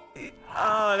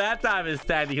 Oh, that time is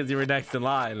sad because you were next in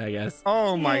line, I guess.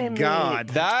 Oh my Damn it. God.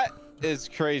 That is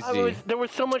crazy. There was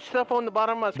so much stuff on the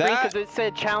bottom of my screen That- because it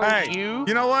said challenge Hey, you.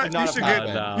 you know what? Not You a should bad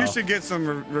get one. you should get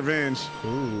some revenge. Ooh.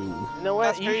 You know what?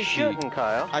 That's You crazy. shouldn't,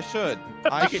 Kyle. I should.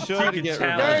 I You should can get challenge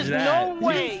revenge. There's that. no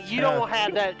way you don't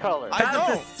have that color. I That's don't.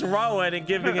 just throwing and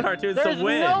giving Cartoonz There's the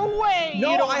win. no way you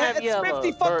No, don't I have had yellow.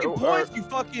 50 fucking Or- points, you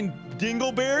fucking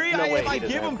dingleberry. No way If I he doesn't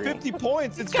give have him green. 50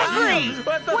 points, it's got green. green.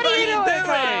 What the What fuck are you doing,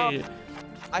 Kyle? doing?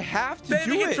 I have to Then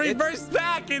do he it. gets reversed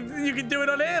back and you can do it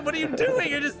on him. What are you doing?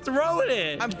 You're just throwing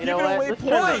it. I'm You giving know what? away Let's turn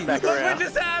this points. back Look around. what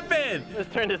just happened.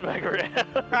 Let's turn this back around.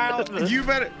 Kyle, you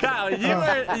better. Kyle,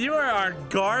 you are our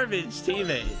garbage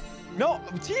teammate. No,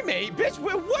 teammate, bitch.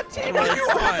 What team are you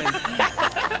on?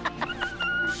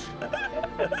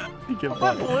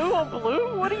 What, blue on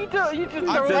blue? What are you doing? You just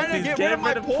I'm throw trying to He's get rid of getting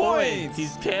my points. points.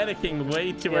 He's panicking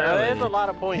way too Yeah, early. there's a lot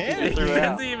of points he He just He threw out.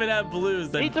 doesn't even have blues.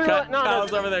 He Then threw Kyle's it.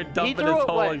 No, over there he dumping threw his it,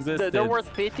 whole what? existence. They're worth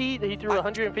 50. He threw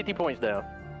 150 points down.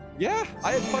 Yeah,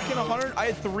 I had fucking 100. I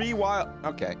had 3 wild.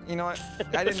 Okay, you know what?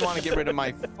 I didn't want to get rid of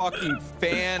my fucking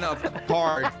fan of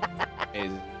cards.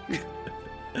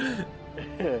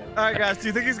 All right, guys. Do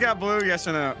you think he's got blue? Yes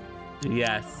or no?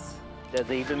 Yes.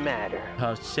 Doesn't even matter.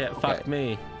 Oh shit! Fuck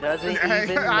me. Doesn't Hey,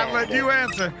 even matter. I'll let you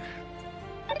answer.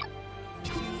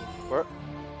 What?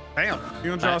 Damn,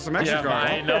 you gonna draw some extra Yeah,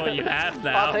 cards? I know what you have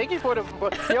I'll now. take you for the.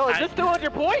 Yo, is this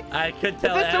 200 points? I could Is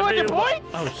tell this 200 everyone. points?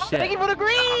 Oh I'll shit! take you for the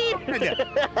green.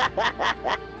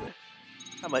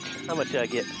 How much did I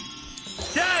get?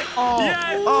 Yes! Oh,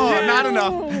 Yes! oh, yes! not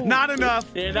enough. Not enough.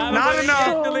 You're not, Not winning enough.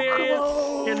 Yet, Delirious.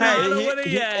 You're not Hey,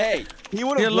 winning yet. hey, he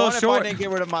would He a have little won if short. I didn't get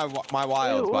rid of my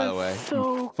wilds, It by the was way.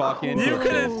 so Fucking You close.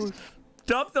 could have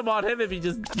dumped them on him if you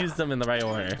just used them in the right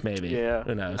order, maybe. Yeah.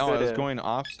 Who knows? No, I was did. going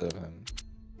opposite of him.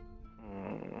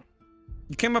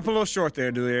 You came up a little short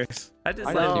there, Delirious. I just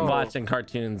I like know. watching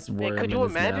Cartoonz Hey, worm. could in you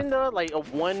his imagine mouth. though, like a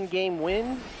 1-game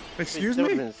win? Excuse That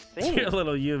would've me? been insane. Your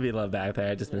little UV love back there.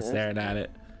 I just been staring at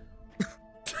it.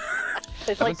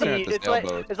 It's I've like been the staring at the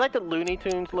sailboat. it's like the Looney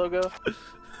Tunes logo.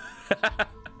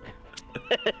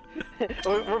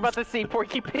 We're about to see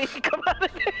Porky Pig come out of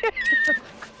there.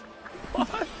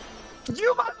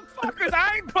 You motherfuckers!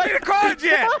 I ain't played a card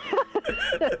yet.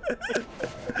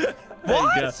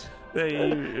 What?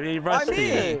 He rushed I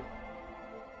mean- you.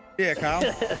 Yeah,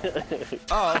 Kyle.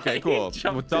 Oh, okay, cool.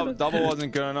 Jumped Well, in. double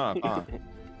wasn't good enough. Huh?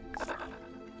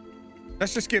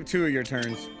 Let's just skip 2 of your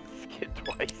turns. Skip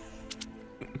twice.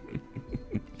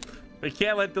 We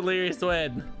can't let Delirious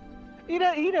win. You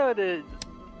know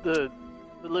the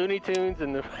Looney Tunes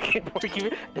and the fucking Porky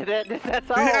Pig. That's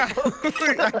all.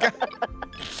 Yeah.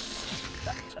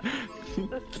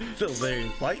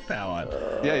 Delirious like that one.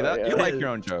 Yeah, that, you yeah. like your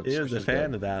own jokes. He was which a is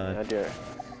fan good. of that I one. do.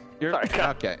 You're, Sorry,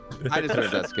 Kyle. okay. I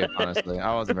deserve that skip, honestly.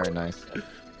 I wasn't very nice.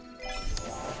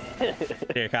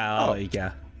 Here, Kyle, I'll let you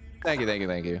go. Thank you, thank you,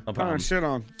 thank you. No Oh, problem. shit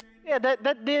on. Yeah,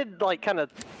 that did like kind of.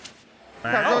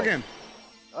 Kyle, go again.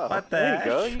 Oh, What the there heck?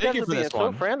 you go. You Thank guys you are for being this so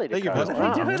one. friendly to Thank you for Kyle. this What are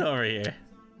one. we doing over here?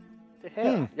 What the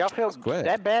hell? Y'all feel quick.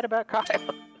 that bad about Kyle?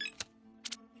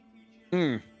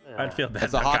 I'd feel bad.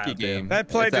 It's a for hockey Kyle, too. game. That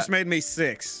play It's just a- made me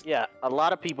 6. Yeah, a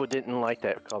lot of people didn't like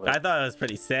that color. I thought it was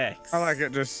pretty sick. I like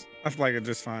it just. I like it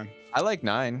just fine. I like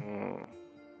 9.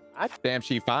 Mm. Damn,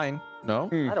 she fine. No?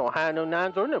 I don't have no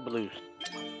 9s or no blues.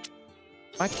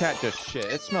 My cat just shit.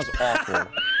 It smells awful.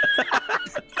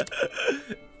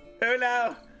 Who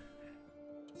knows?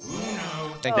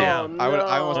 Thank you. Oh,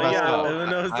 I almost no. messed Yeah, up.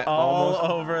 Uno's I all almost-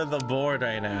 over the board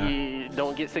right now. You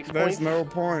don't get 6 There's points. no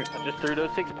point. I just threw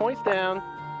those 6 points down.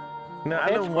 No, I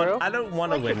Hey, don't Squirrel. want. I don't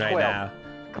want to Like win your right 12. now.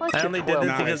 Collect I your only did 12.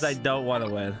 this because I Nice. don't want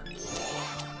to win.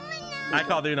 I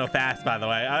called Uno fast, by the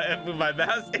way. I moved my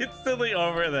mouse instantly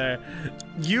over there.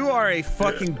 You are a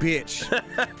fucking bitch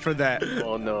for that.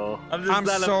 Oh no. I'm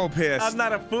not so a, pissed. I'm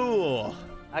not a fool.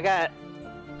 I got.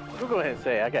 We'll go ahead and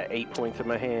say I got 8 points in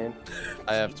my hand.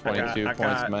 I have 22 I points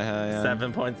got in my hand.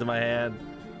 7 points in my hand.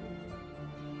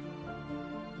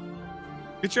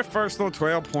 Get your first little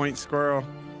 12 point Squirrel.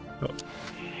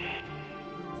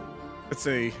 Let's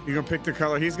see. You gonna pick the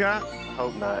color he's got?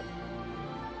 Hope not.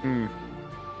 Hmm.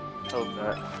 Hope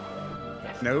not.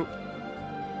 Nope.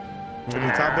 Did he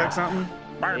top deck something?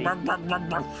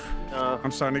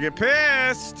 I'm starting to get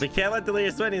pissed. We can't let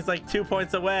Delirious win. He's like 2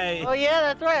 points away. Oh yeah,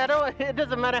 that's right. It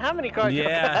doesn't matter how many cards you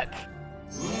got.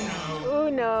 Oh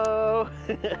no.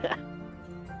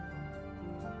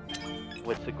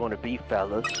 What's it going to be,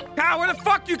 fellas? Kyle, where the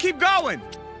fuck you keep going?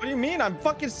 What do you mean? I'm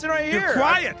fucking sitting right here. You're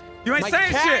quiet. You ain't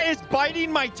saying shit. My cat is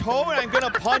biting my toe and I'm gonna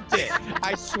punt it.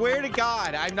 I swear to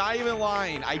God, I'm not even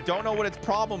lying. I don't know what its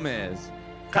problem is.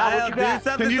 Kyle, what you got?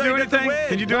 Can you do anything?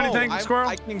 Can you do anything, Squirrel?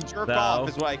 I can jerk off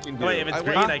is what I can do. Wait, if it's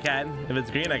green, I can. If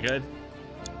it's green, I could.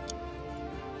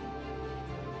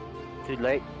 Too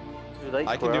late. Too late,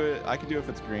 I can do it. I can do it if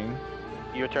it's green.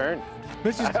 Your turn.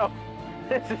 This is...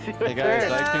 Hey guys,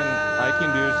 I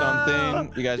can do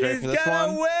something. You guys ready for this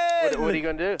one? What are you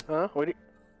gonna do? Huh? What?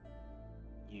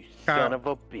 You son of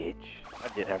a bitch! I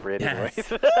did have red anyways.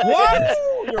 What?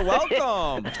 You're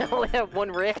welcome. I only have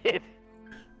one red.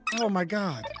 Oh my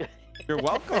God. You're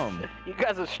welcome. You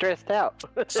guys are stressed out.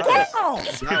 Squirrel!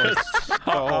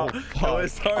 I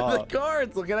was hard the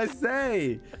cards. What can I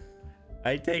say?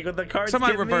 I take what the cards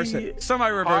Somebody give reverse me. it.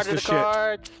 Somebody reverse the shit.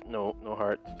 Cards. No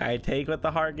hearts. I take what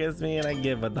the heart gives me and I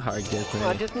give what the heart gives me.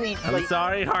 I just need. I'm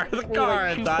sorry, heart of the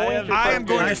cards. I am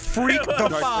going to freak the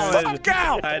fuck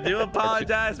out. I do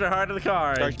apologize for heart of the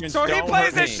cards. So he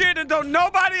plays this shit and don't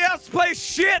nobody else play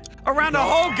shit around the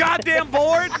whole goddamn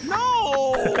board?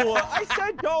 No! I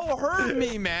said don't hurt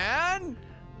me, man.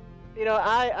 You know,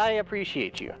 I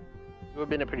appreciate you. You've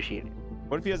been appreciated.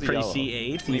 What if he has a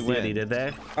appreciate? You see what he did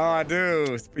there? Oh, I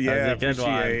do. Yeah,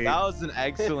 appreciate. That was an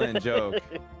excellent joke.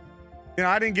 You know,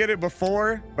 I didn't get it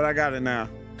before, but I got it now.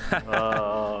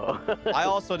 I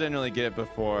also didn't really get it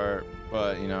before,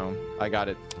 but you know, I got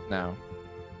it now.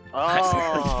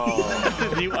 Oh.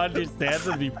 Did you understand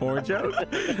the before joke?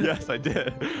 Yes, I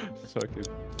did. So good.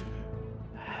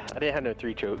 I didn't have no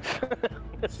 3 jokes.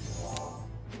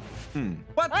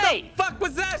 What the fuck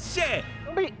was that shit?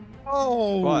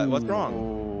 Oh. What? What's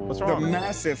wrong? What's wrong? The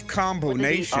massive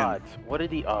combination. What are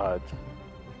the odds?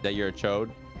 That you're a chode?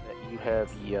 That you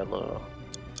have yellow.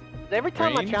 Every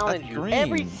time Green? I challenge That's you, green.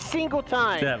 every single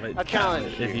time I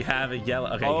challenge you. If you have a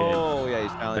yellow, okay, oh, yeah,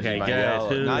 he's challenging okay, my good.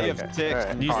 yellow. Now you have 6.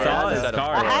 Right. You saw his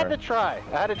card. I had to try.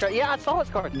 Yeah, I saw his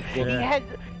card. Yeah.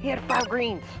 He had 5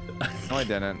 greens. No, I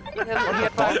didn't. He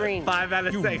had 5 greens. 5 out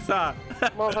of 6, huh?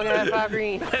 Motherfucker had 5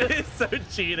 greens. That is so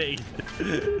cheating.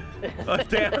 Oh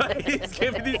damn! He's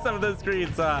giving you some of those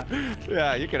greens, huh?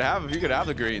 Yeah, you could have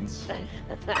the greens.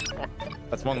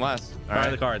 That's one less. All right,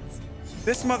 the cards.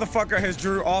 This motherfucker has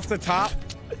drew off the top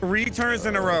 3 turns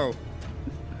in a row.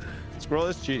 Squirrel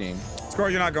is cheating. Squirrel,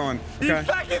 you're not going. You Okay.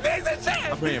 fucking piece of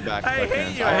shit! I'm bringing it back. I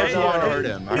hate you. I heard hate you wanted to hurt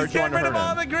him. I heard He's you wanted getting to rid of all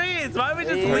hurt him. the greens. Why don't we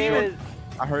just He leave it? is.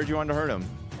 I heard you wanted to hurt him.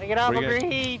 Take it off What a are you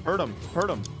green. Hurt him. Hurt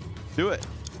him. Do it.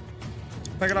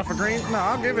 Take it off a green? No,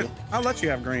 I'll give it. I'll let you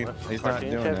have green. He's not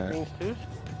Cartoonz doing have that. greens too?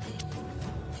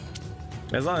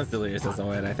 As long as Delirious doesn't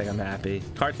win, I think I'm happy.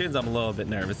 Cartoonz, I'm a little bit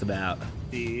nervous about.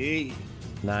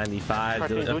 95.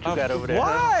 Cartoonz, what you got over there?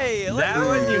 Why? That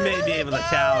one you may be able to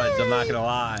challenge. I'm not gonna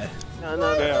lie.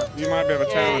 No. Yeah, you might be able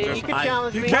to challenge Yeah, this you can one.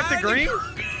 challenge You me. kept the green?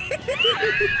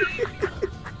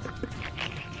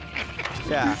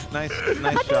 Yeah, nice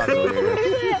job,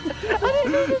 Delirious.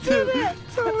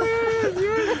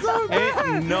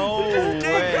 Ain't no way.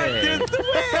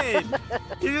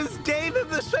 You just gave him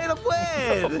the straight up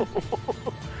win.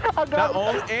 Not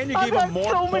only, and you gave him more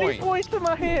so points. many points in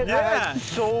my hand. I Yeah. had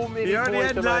so many You already points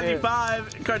had in my hand.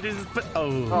 95. Cartoonz is put.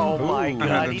 Oh. Oh my Ooh,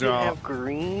 god, good he job. didn't have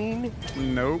green?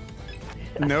 Nope.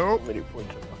 So Nope. many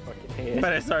points in my fucking hand.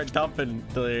 Better start dumping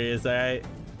Delirious, alright?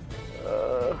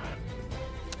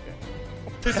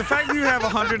 Just the fact that you have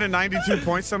 192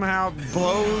 points somehow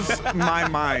blows my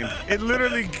mind. It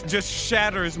literally just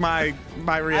shatters my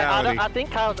reality. I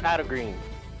think Kyle's out of green.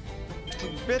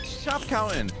 Bitch, stop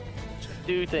counting.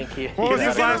 Do think he? What was he's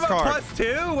his out of last card? Plus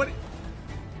 2? What?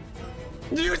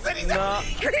 You said he's out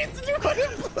of greens and you put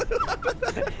him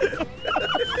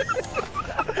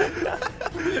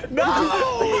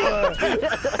No!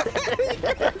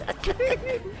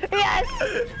 Yes!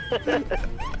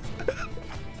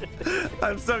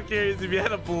 I'm so curious if you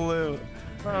had a blue.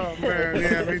 Oh man,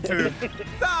 yeah, me too.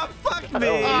 Ah, fuck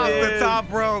me, Off the dude.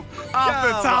 top rope. Off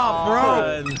the top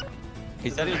rope. Come He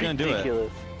said he was gonna do it.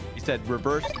 Ridiculous. He said,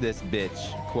 "Reverse this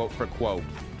bitch," quote for quote.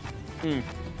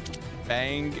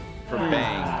 Bang for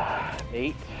bang.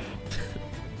 8.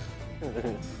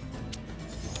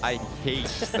 I hate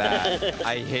that.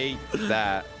 I hate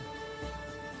that.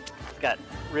 Got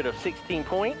rid of 16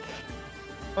 points.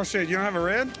 Oh shit, you don't have a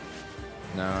red?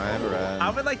 No, I never read. I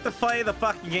would like to play the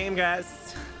fucking game,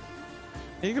 guys.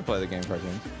 You can play the game,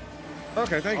 Cartoonz.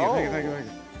 Okay, thank you, thank you, thank you, thank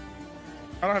you.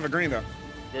 I don't have a green though.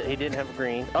 He didn't have a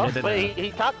green. Oh, but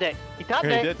he topped deck. He topped He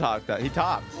deck. did top that. He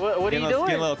topped. What are you doing?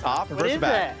 Get a little top. What Reverse is it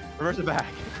back. that? Reverse it back.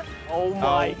 Oh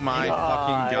my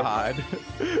fucking god.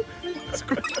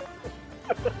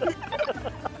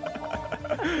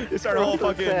 You start a whole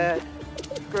fucking. Sad.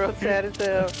 Girl sad as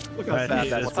hell. Look how sad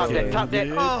that is. Top deck. Top deck.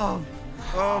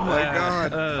 Oh my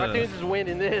god. Cartoonz is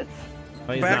winning this.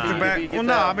 Back to back. Well,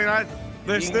 no, I mean,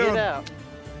 there's You can still. get out.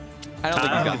 I don't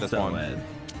think he's got this so one. bad.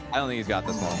 I don't think he's got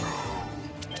this one.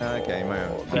 Okay,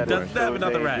 man. He doesn't have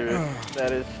another rat.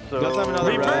 That is so. Doesn't have another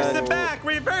Reverse rat. it back!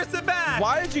 Reverse it back!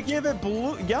 Why did you give it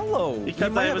yellow?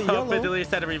 Because I was hoping Delirious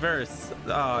had a reverse.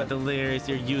 Oh, Delirious,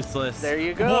 you're useless. There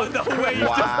you go. What? No way you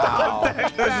Wow.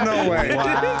 just There's no way.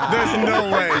 Wow. There's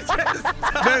no way.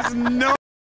 There's no.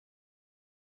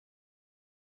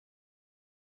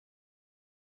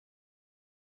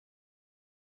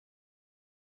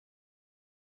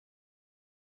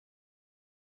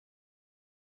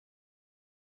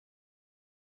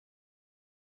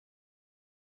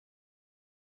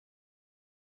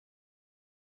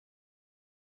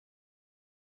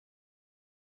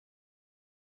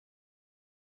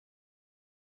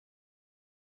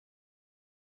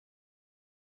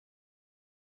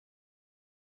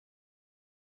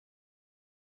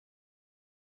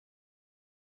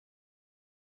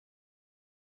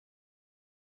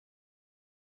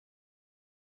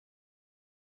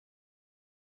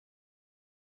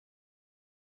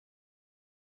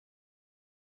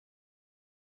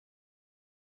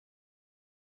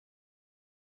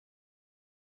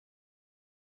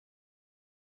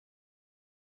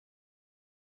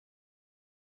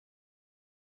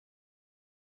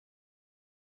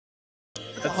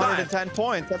 That's 110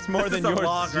 points. That's more than your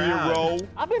zero.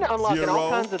 I've been unlocking all Zero.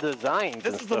 kinds of designs. This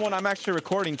and is the stuff. one I'm actually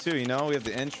recording too, you know? We have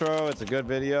the intro. It's a good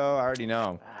video. I already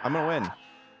know. I'm going to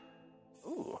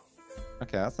win. Ooh.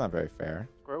 Okay, that's not very fair.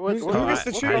 What Who gets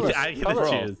to choose? I get to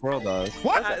choose. Squirrel does.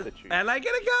 What? And I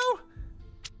get to go?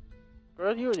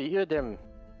 Girl, you're them.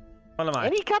 What am I?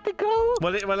 And he got to go.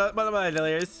 What am I,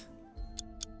 Delirious?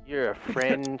 You're a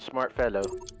friend, smart fellow.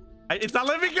 It's not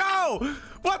letting me go!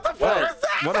 What the fuck What? was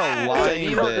that? What a lying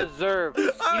You don't bit. deserve.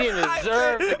 You didn't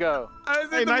deserve to go. I was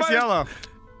Hey, in the nice button. yellow.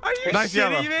 Are you Nice shitting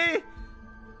yellow. me?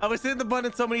 I was in the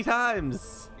button so many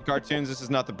times. Cartoonz, this is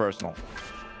not the personal.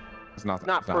 It's not.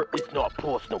 It's not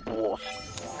personal, boss.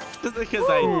 Just because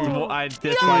I dislike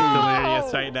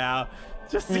Delirious right now.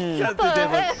 Just because it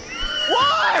didn't.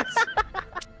 What?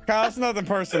 Kyle, it's nothing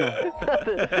personal.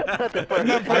 Nothing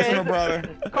Nothing personal, brother.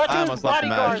 I Cartoonz almost left the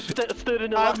bodyguard match. stood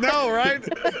in the I line. know, right?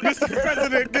 Mr.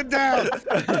 President, get down.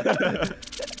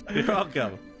 You're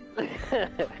welcome.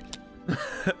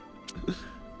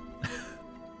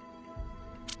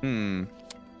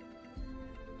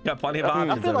 Got plenty of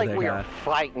options. I feel like over we there, are guy.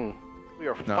 fighting. We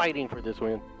are fighting for this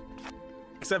win.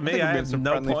 Except I me, think I we've been have some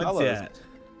no friendly points fellows. yet.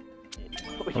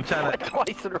 I'm trying to.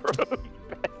 Twice in a row.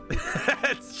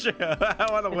 That's true. I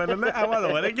want to win. I want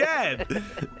to win again.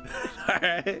 All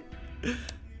right.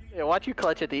 Yeah, watch you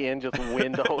clutch at the end, just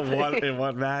win the whole thing. In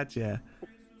one match, yeah.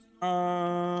 Pop.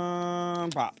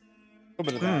 A little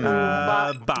bit of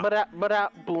that.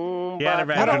 Bop. Boom. Yeah,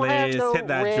 the I don't have Delirious, no hit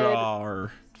that red.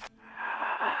 drawer.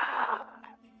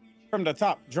 From the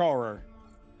top drawer.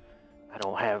 I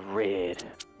don't have red.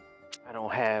 I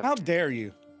don't have. How dare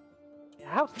you?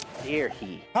 How dare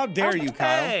he? How dare you,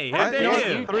 Kyle? Hey, how I dare know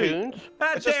you? You Three. tunes.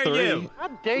 How It's just dare you? three. How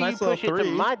dare Nice you push it little to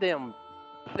three. my damn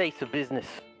place of business?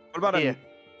 What about Yeah.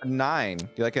 a 9? Do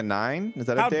you like a 9? Is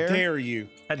that How a dare? dare you?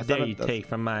 How That's dare not a- you that's- take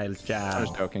from my I'm just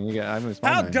job? joking. You get. I'm gonna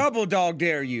How nine. double dog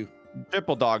dare you?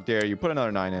 Triple dog dare you. Put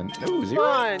another 9 in. Ooh, 0.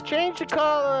 Fine, change the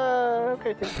color.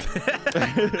 Okay, thank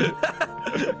you.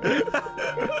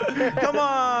 Come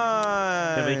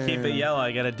on. If we keep it yellow,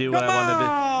 I gotta do what Come I wanted to.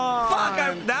 on!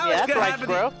 Fuck! Now Yeah, it's that's gonna right, happen.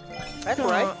 bro. That's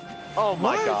right. Oh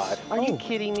my What? God! Are you Oh.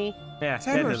 kidding me? Yeah,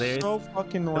 Tanner's Delirious. So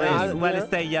fucking Nah, lame. Let it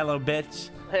stay yellow, bitch.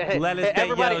 Hey, Let us hey, stay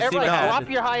everybody, yellow, see what everybody, swap happens.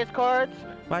 your highest cards.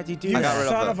 Why'd you do You I got that? rid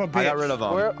son of of them. a I got bitch. rid of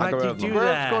them. Where- I got Why'd rid you of do them. We're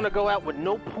that? gonna go out with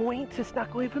no points. It's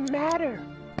not going to even matter.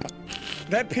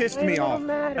 That pissed It me don't off.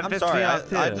 matter. I'm pissed sorry. me I off,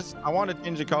 too. I wanted to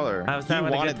change the color. I was He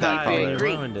having a wanted good that time. color. You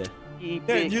Green. ruined it.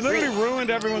 Yeah, you literally ruined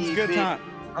everyone's He good big- time.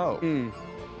 Oh, Mm.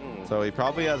 so he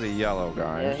probably has a yellow, Yeah,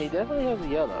 guys. he definitely has a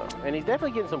yellow, and he's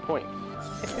definitely getting some points.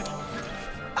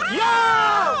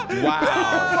 Wow.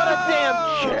 What a damn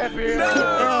champion!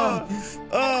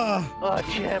 A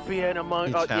champion among.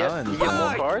 He Yes, challenged you get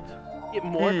more him. cards. Get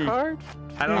more cards.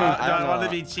 I don't, I do don't I want know.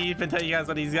 to be cheap and tell you guys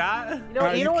what he's got? You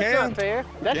know, You what's can. not fair?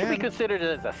 That should be can. considered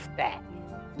as a stat.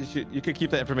 You could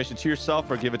keep that information to yourself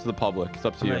or give it to the public. It's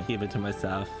up to I'm you. gonna keep it to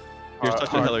myself. You're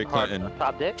such a Hillary Clinton.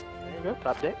 Top deck. There you go.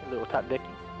 Top deck. A little top decky.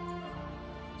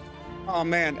 Oh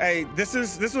man, hey, this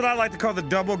is what I like to call the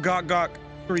double gawk gawk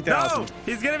 3000. No,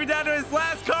 he's gonna be down to his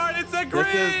last card. It's a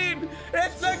green.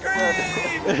 It's a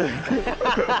green.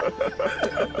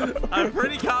 I'm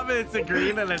pretty confident it's a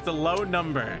green and it's a low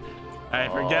number. I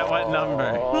forget what number.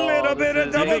 A little bit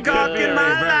of double gawk in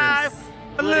my life.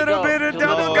 A little bit of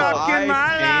double gawk in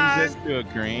my life. Change this to a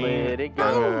green. Let it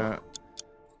go.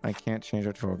 I can't change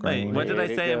it to a Wait, green. what did I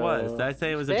say it was? Did I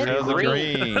say it was a Said green? It was a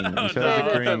green. green. You said Said it was a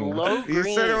it's a green. low You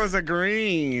green. said it was a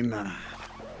green.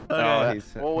 Oh, he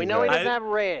said- Well, we know he he's doesn't have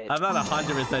red. I'm not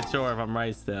 100% sure if I'm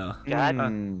right still. God right.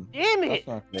 damn That's it!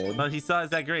 not good. But he saw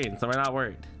it's that green, so we're not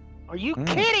worried. Are you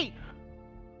kidding?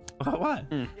 What?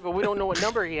 Yeah, but we don't know what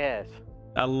number he has.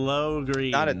 A low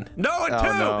green. Not a- No, a 2! Oh,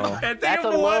 no. I think That's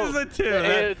if a it low. was a 2.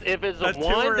 If it's a a 2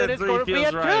 or 1, then a it's 3 going to be a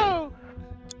feels 2. right.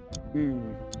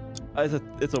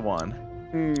 It's a 1.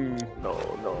 No.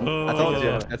 Oh. I told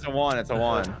you. It's a 1. It's a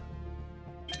 1.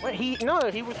 Wait, he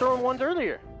was throwing 1s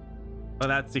earlier. Well,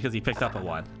 that's because he picked up a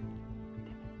 1.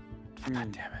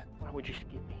 God damn it. Why would you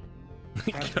skip me?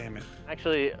 God damn it.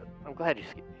 Actually, I'm glad you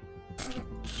skipped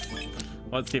me.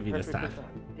 Let's give you this Perfect time.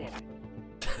 Damn it.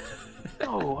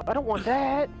 No, I don't want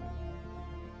that.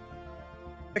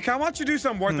 Hey, Kyle, why don't you do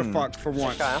something worth the fuck for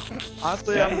once? Kyle.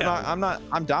 Honestly, Yeah.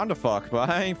 I'm down to fuck, but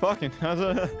I ain't fucking.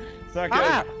 It's not good.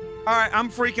 Ah, All right, I'm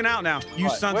freaking out now. You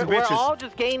What? sons we're, of we're bitches. all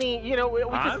just gaining, we just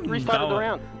I'm restarted the going.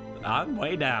 round. I'm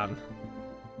way down.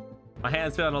 My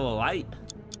hand's feeling a little light.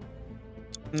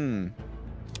 What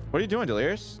are you doing,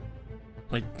 Delirious?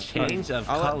 Like change of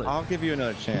color. I'll give you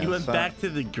another chance. You went back to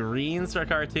the greens for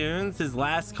Cartoonz. His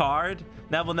last card.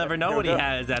 Now we'll never know There what we he go.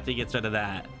 has after he gets rid of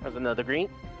that. There's another green.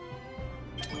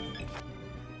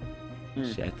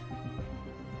 Shit.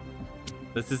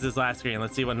 This is his last green.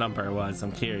 Let's see what number it was.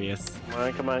 I'm curious.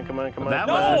 Come on. That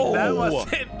No!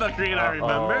 wasn't the green I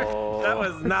remember. That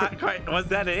was not quite. Was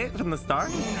that it from the start?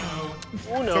 Oh,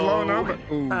 no. It's a low number.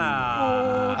 Ooh.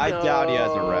 Ah. I doubt he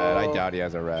has a red. I No. doubt he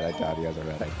has a red.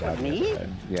 Me?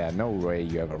 Yeah, no way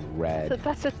you have a red.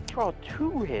 That's a draw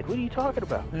 2 red. What are you talking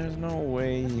about? There's no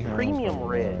way he has Premium a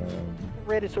red.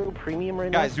 Red is sort of premium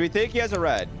red. Guys, do we think he has a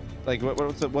red? Like,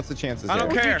 what's the chances? I don't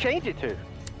What would care. you change it to?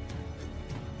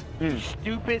 You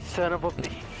stupid son of a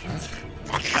bitch.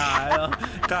 Kyle,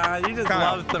 you just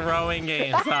Kyle. love throwing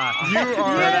games, huh?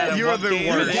 You are the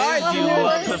worst. Guys, You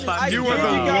love the fucking You are the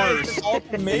gave you guys worst. an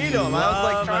ultimatum. I was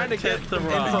like Love trying to a get tip some the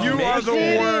wrong. information. You are the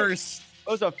worst. It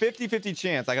was a 50-50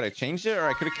 chance. I could have changed it or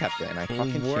I could have kept it, and I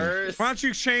fucking changed it. Worst. Why don't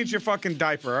you change your fucking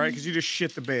diaper, all right? Because you just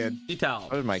shit the bed. You tell.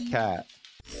 Where's my cat?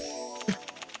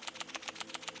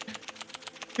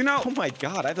 You know, Oh my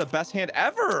god, I have the best hand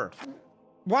ever.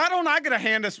 why don't I get a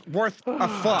hand that's worth a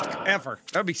fuck ever?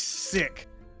 That'd be sick.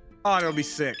 Oh, that'll be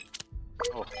sick.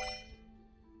 Oh.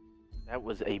 That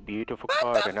was a beautiful What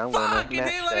card, the and I'm gonna fuck? You match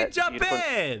didn't let me that jump beautiful-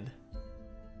 in.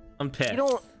 I'm pissed. You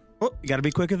don't. Oh, you gotta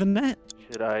be quicker than that.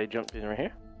 Should I jump in right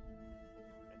here?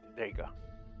 There you go.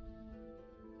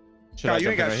 Should Kyle, I you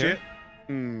ain't jump got in right shit.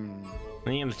 here?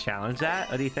 Are you gonna challenge that?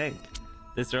 What do you think?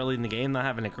 This early in the game, not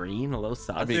having a green, a low sus.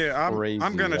 That'd be Yeah, I'm crazy.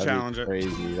 gonna That'd be challenge it.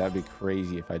 Crazy. That'd be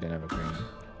crazy if I didn't have a green.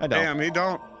 I don't. Damn, he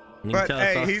don't. You can But tell us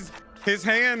hey, all- his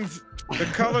hands, the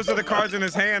colors of the cards in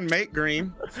his hand make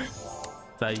green.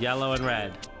 It's a yellow and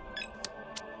red.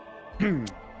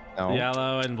 No.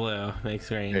 Yellow and blue makes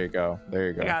green. There you go. There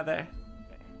you I go. got there.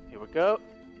 Here we go.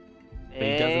 But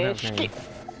he doesn't have And green.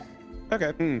 skip.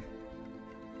 Okay.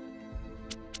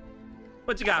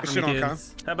 What you got Good for shit me, on Kyle.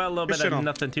 dudes? How about a little Good bit shit of on.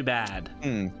 nothing too bad?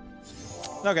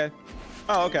 Okay.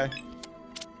 Oh, okay.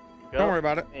 Go. Don't worry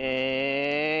about it.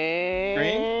 And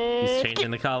He's skip.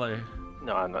 changing the color.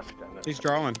 No, I'm not skipping. He's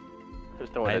drawing.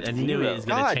 Just throwing I a knew he zero. was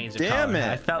gonna God change the damn color. it.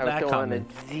 I felt I was that throwing coming.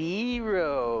 a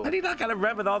 0. How do you not got a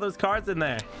red with all those cards in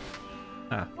there?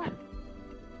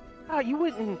 Oh, you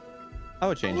wouldn't. I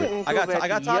would change it. wouldn't I go got back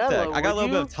top to deck. yellow, I got a would little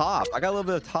bit you? of top. I got a little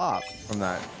bit of top from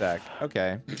that deck.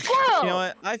 Okay. Whoa! You know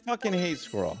what? I fucking hate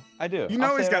Squirrel. I do. You know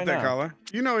I'll he's say got it that right now. color.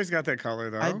 You know he's got that color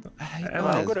though. I I'm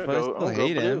does, gonna but I go. still I'm gonna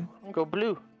hate go blue. him. I'm gonna go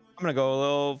blue. I'm gonna go a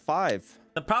little 5.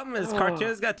 The problem is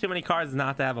Cartoonz got too many cards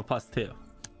not to have a +2.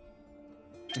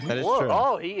 That is Whoa, true.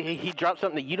 oh, he dropped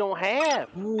something that you don't have.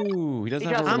 Ooh, he doesn't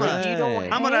He have got a something red. you don't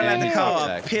I'm gonna let have. the call Top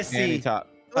a deck. Any pissy, top.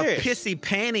 a Yes. pissy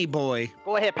panty boy.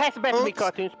 Go ahead, pass it back to me, Oops.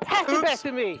 Cartoonz. Pass it back Oops.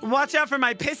 to me. Watch out for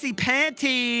my pissy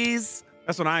panties.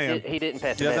 That's what I am. He didn't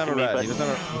pass He it doesn't back have to a me, red. He but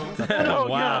doesn't have a... Oh,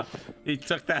 Wow. yes. He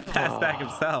took that pass back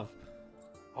himself.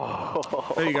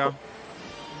 There you go.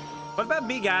 What about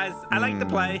me, guys? I like to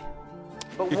play.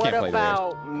 But You what can't play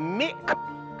about Mick?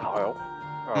 Carl.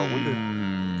 Carl,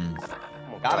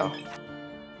 Got him.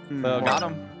 Hmm. Got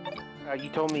him. You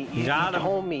told me. You Got him.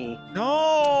 told me.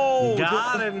 No.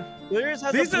 Got him. Delirious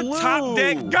has These a are blue. top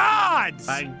deck gods.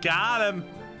 I got him.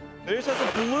 Delirious has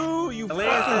a blue. You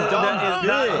Delirious fucking is dumb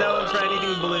not bitch. known for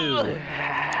anything blue.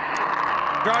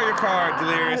 Draw your card,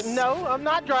 Delirious. No, I'm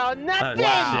not drawing nothing.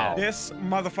 Wow. This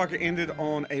motherfucker ended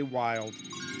on a wild.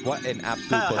 What an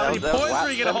absolute How many pussy. points were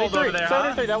you gonna hold over there,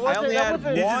 huh? 73. That I wasn't. only That had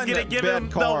wasn't. You're one just gonna give bad him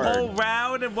card. the whole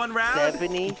round in one round?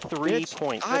 73 Bitch,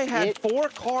 points. I That's had it. 4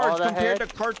 cards All I compared had.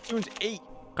 to Cartoonz 8.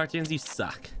 Cartoonz, you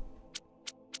suck.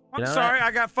 I'm You know sorry, that?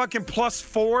 I got fucking plus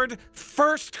forward.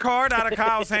 First card out of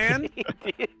Kyle's hand.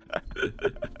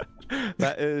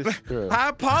 That is true. I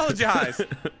apologize.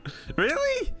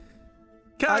 Really?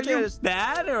 Kyle, I are you just-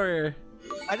 bad or?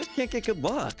 I just can't get good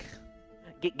luck.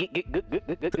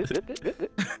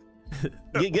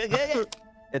 Good.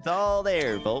 It's all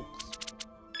there, folks.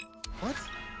 What?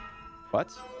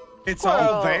 What? It's Whoa.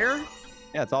 all there?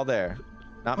 Yeah, it's all there.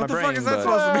 Not What my the brain, fuck is that but...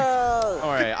 supposed to be? All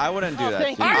right, I wouldn't do Oh, that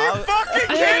thank to you. you. Are you I'll- fucking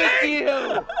Thank kidding?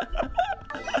 you.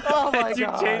 Oh my You're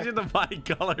god. changing the body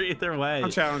color either way. I'm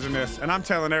challenging this, and I'm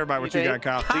telling everybody what you got,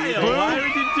 Kyle. Kyle, Blue? why would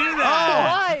you do Oh,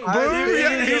 that? why? Blue?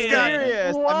 Yeah, he's got-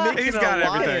 Delirious. What? I'm making He's an got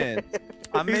everything. alliance.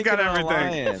 I'm He's making got an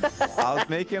everything. alliance. I was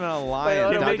making an Wait,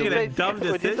 alliance. You're Now making Delirious- a dumb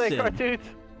What'd you say, decision. Cartoonz?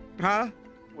 Huh?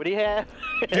 What do you have?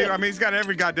 I mean, he's got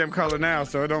every goddamn color now,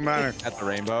 so it don't matter. At the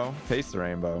rainbow. Taste the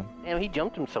rainbow. Damn, he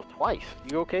jumped himself twice.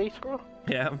 You okay, Squirrel?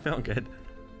 Yeah, I'm feeling good.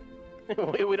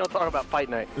 we don't talk about fight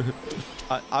night.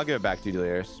 I'll give it back to you,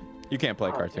 Delirious. You can't play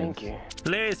Oh, Cartoonz. thank you.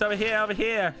 Delirious, over here, over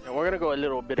here. And we're gonna go a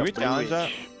little bit Can of we challenge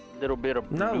bluish. Little bit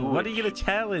of No, what are you bluish. gonna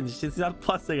challenge? It's not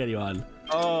plusing anyone.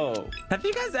 Oh. Have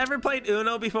you guys ever played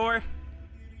Uno before?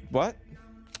 What?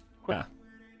 Yeah.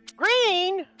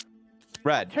 Green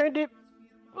Red. turned it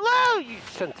blue. You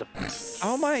sons of.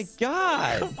 Oh my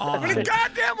god. How many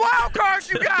goddamn wild cards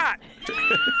you got?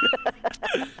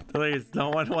 Delirious, no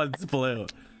one wants blue.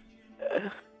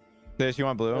 Delirious, you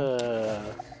want blue?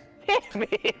 Damn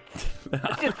it!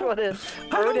 I just want to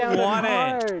throw don't down want the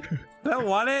it. card. I don't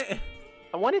want it.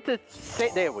 I wanted to say.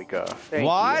 There we go. Thank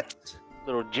What?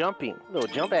 You. Little jump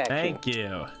action. Thank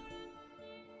you.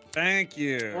 Thank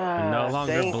you. No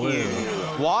longer thank blue. you.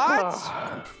 What?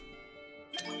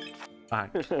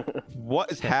 Fuck.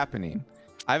 What is happening?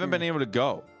 I haven't been able to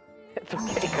go. It's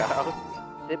okay,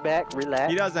 Kyle. Sit back,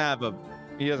 relax. He doesn't have a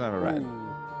red.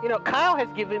 You know, Kyle has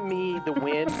given me the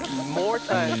win more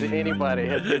times than anybody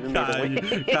has given me the Kyle,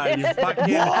 win. Kyle, you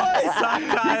fucking suck,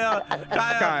 Kyle.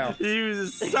 Kyle. You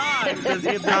suck. Does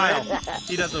he Kyle. win?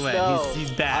 He doesn't win. No. He's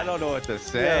bad. I don't know what to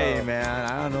say, No.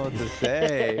 man. I don't know what to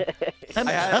say. I'm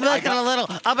I making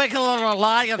a little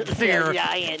alliance here.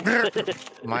 Giant.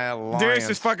 My alliance. Darius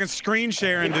is fucking screen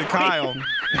sharing to Kyle.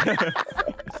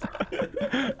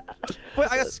 Wait,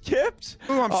 I got skipped?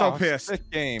 Ooh, I'm so pissed. Sick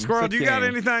game. Squirrel, sick do you got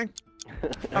game. anything?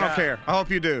 I don't care. I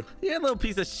hope you do. You're a little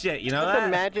piece of shit, you know Just that?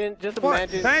 imagine. What?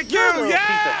 Imagine. Thank You're a you, little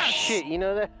yes! Piece of shit, you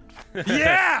know that?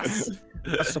 Yes!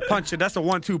 That's a punch. That's a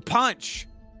 1-2 punch.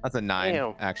 That's a 9,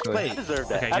 Damn. actually. I deserve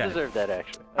that. Okay, I good. deserve that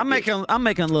actually. I'm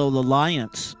making a little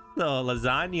alliance. Little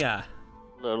lasagna.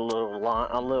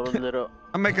 little.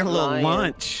 I'm making a little Lion.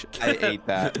 lunch. I ate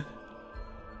that.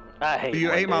 I hate. You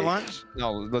one ate my day. lunch?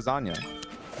 No, lasagna.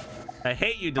 I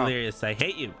hate you, Delirious. I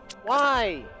hate you.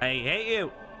 Why? I hate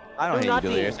you. I don't Do hate not you,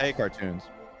 Delirious. eat. I hate cartoons.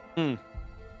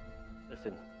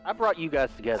 Listen, I brought you guys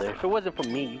together. If it wasn't for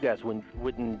me, you guys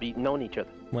wouldn't be known each other.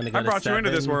 Wanna go I to brought you into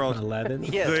this 7, world. 11.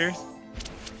 Yes. Serious?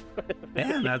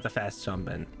 Damn, that's a fast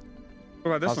jumping.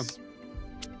 What about I this one?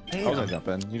 was, I wasn't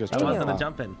jumping. You just I wasn't Damn. a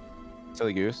jumping.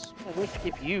 Silly goose. Let me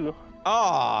skip you,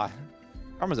 Ah,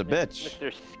 Karma's a bitch.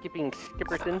 Mr. Skipping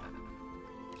Skipperton.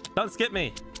 Don't skip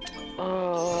me.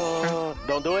 Oh,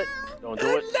 don't do it. Don't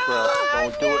do it. Bro.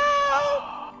 Don't do it.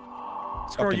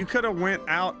 Squirrel, you could have went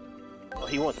out Oh,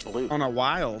 he wants blue. on a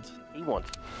wild. He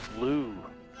wants blue.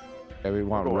 Yeah, we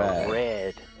want Or red.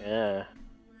 red. Yeah.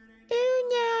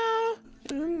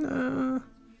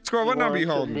 Squirrel, what number you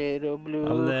Wants holding? A little blue.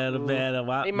 A little bit of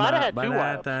what? He might have had 2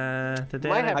 wilds.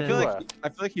 Might have I feel two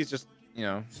like wilds. he's just, you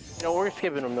know. No, we're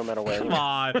skipping him no matter what. Come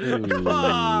on. Come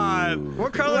on.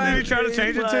 What color did you try to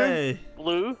change it to? Play.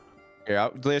 Blue. Here,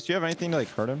 Delirious, do you have anything to like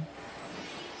hurt him?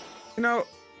 You know,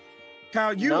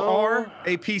 Kyle, you No. are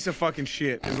a piece of fucking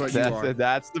shit, is what you are.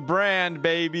 That's the brand,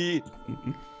 baby.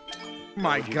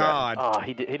 My God. Oh,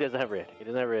 he doesn't have red. He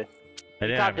doesn't have red. I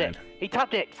didn't Top have deck. red. He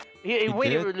top decked. He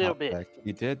waited a little top bit. deck.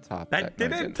 He did top I deck. No,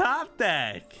 he didn't top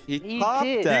deck. He He top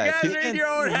did. You deck. You guys He's are in getting- your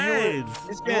own heads.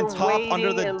 He's You getting were top under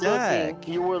waiting the and deck.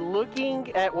 looking. You were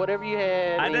looking at whatever you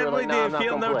had. I and you were definitely like, "No, I'm didn't not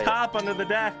feel gonna no play it." top under the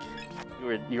deck.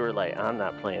 You were like, I'm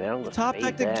not playing that. I'm gonna Top save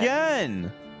decked that.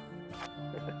 again.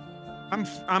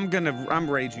 I'm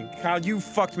raging. Kyle, you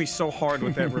fucked me so hard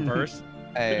with that reverse.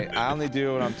 Hey, I only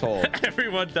do what I'm told.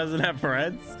 Everyone doesn't have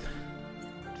friends.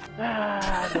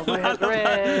 Nobody has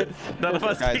reds. None of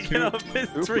us Guys, can get up this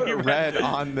who three put red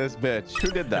on this bitch? Who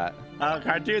did that?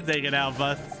 Cartoonz ain't gonna help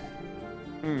us.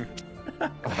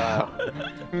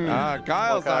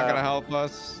 Kyle's not gonna help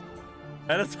us.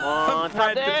 That is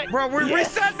Bro, we're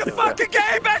resetting the fucking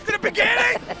game back to the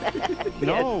beginning.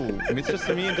 No, it's just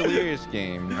a me and Delirious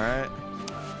game, all right?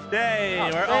 Yay, Oh,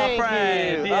 we're all thank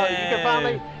friends. you.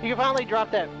 Yay. You can finally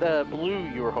drop that blue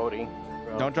you were holding.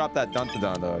 Bro. Don't drop that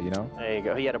dun-to-dun though, you know? There you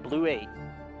go. He had a blue 8.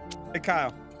 Hey,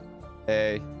 Kyle.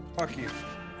 Hey. Fuck you.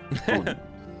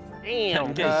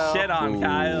 Damn, Get Kyle. shit on,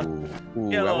 Kyle. Ooh, Get a that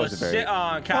little wasn't very... shit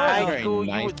on, That Kyle. was High very school,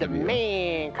 you nice was the of you.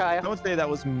 man, Kyle. Don't say that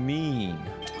was mean.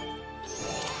 He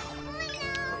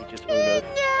just moved up.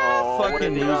 Oh, what Fucking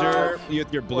are the loser. odds? You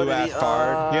with your What are blue-ass the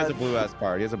card. He has a odds? blue-ass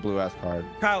card. He has a blue-ass card.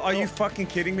 Kyle, are you fucking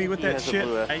kidding me with He that has a shit?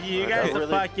 blue Are you guys Okay. are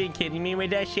fucking kidding me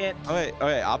with that shit?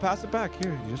 Okay, I'll pass it back.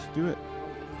 Here, you just do it.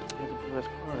 He has a blue ass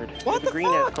card. What He has the a green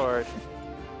ass fuck? card.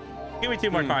 Give me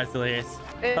 2 more cards, Delirious.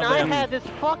 And Oh, I damn. had this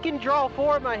fucking draw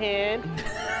 4 in my hand.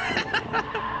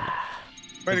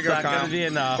 Way to It's go, not Kyle. gonna be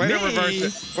enough. Way to Me? reverse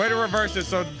it. Way to reverse it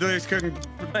so Delirious couldn't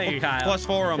Thank you, Kyle.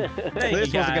 +4 him. Thank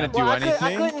Delirious you, wasn't Kyle. gonna do Well, I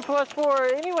anything. couldn't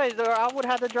 +4 anyways, or I would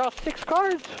have to draw 6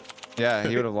 cards. Yeah,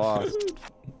 he would have lost. That's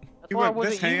You why I want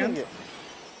this wasn't using hand? it.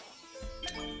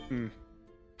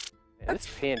 Man, this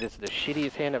hand is the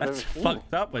shittiest hand I've That's ever seen.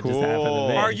 fucked up what just Cool. happened to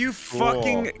me. Are you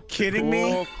fucking kidding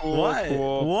me? What?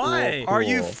 Why? Are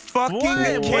you fucking What? What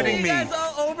are kidding you me? guys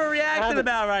all overreacting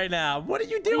about right now? What are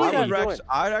you doing? What are you doing?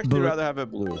 I'd actually rather have it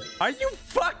blue. Are you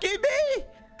fucking me?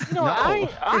 You know, No.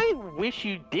 I wish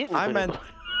you didn't. I put it meant blue.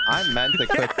 I meant to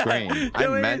click green. I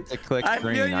Delirious, meant to click I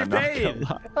green. feel your I'm not pain.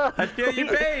 gonna lie. I feel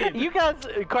your pain. You guys,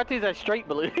 Cartoonz are straight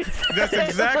blues. That's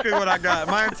exactly what I got.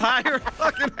 My entire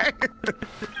fucking hand.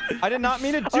 I did not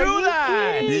mean to Are do you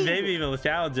that. serious? Maybe even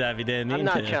challenge that if he didn't mean I'm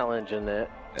not to. challenging that.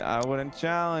 I wouldn't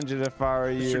challenge it if I were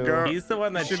you. should go. He's the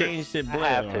one that Should've- changed it I blue.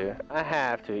 have to. I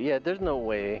have to. Yeah, there's no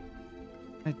way.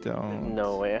 I don't.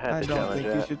 No way. I have I to don't challenge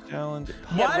think that. you should challenge it.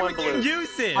 He had Why one would you blue.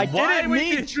 use it? I Why didn't would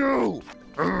need you?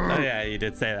 Oh yeah, you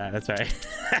did say that. That's right.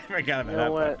 I forgot about You that.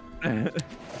 know part. what?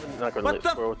 I'm not gonna What let the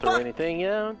Squirrel throw fuck? anything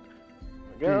down.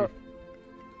 There we go.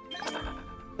 I feel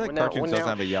like Cartoonz doesn't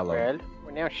have a yellow. Squirrel.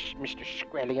 We're now Mr.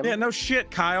 Squirrelium. Yeah, no shit,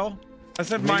 Kyle. I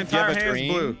said my Do you have entire a hand's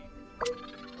green? blue.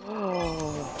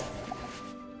 Oh.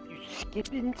 You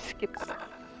skipping.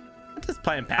 I'm just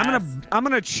playing pass. I'm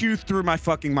gonna chew through my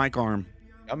fucking mic arm.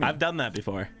 I've done that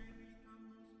before.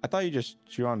 I thought you just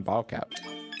chew on bottle cap.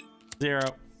 0.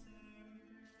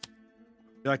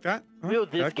 You like that? Huh? Will You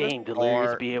this like that? game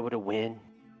Delirious Or- be able to win?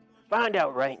 Find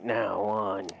out right now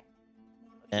on.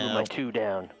 No. My 2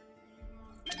 down.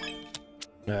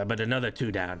 But another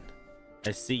 2 down.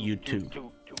 I see you 2.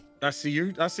 Two. I see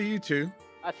you. I see you too.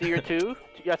 I see your 2.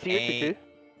 I see your 2 too.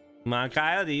 Come on,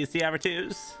 Kyle. Do you see our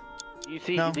 2s? You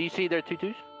see? No. Do you see their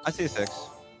 2-2s? I see a 6.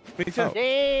 Me too. Oh.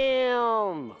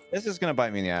 Damn. This is gonna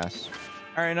bite me in the ass.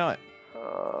 I already know it.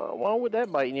 Why would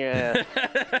that bite in your ass?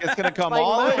 It's gonna come Bite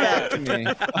all the way my back to me.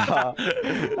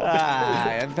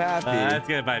 Empathy. That's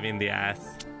gonna bite me in the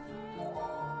ass.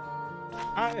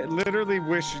 I literally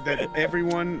wish that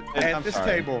everyone at I'm this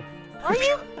sorry. table. Are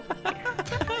you?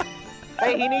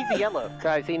 Hey, he needs the yellow,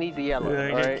 guys. He needs the yellow.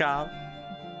 Good all right? cop.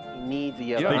 He needs the You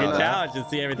yellow. don't We know can that. challenge and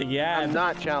see everything you I'm had.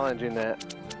 not challenging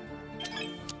that.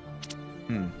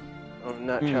 Hmm. I'm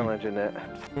not challenging that.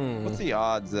 What's the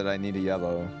odds that I need a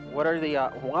yellow? What are the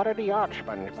odds,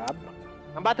 SpongeBob?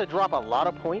 I'm about to drop a lot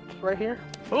of points right here.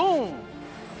 Boom!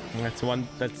 That's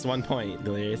one point,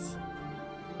 Delirious.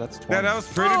 That's 20. Yeah, that was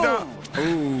pretty dumb.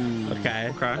 Ooh. Okay.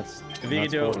 Okay. That's, If you can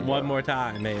that's do it 40. one more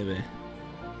time, maybe.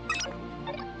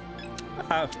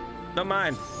 Don't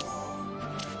mind.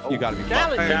 You gotta be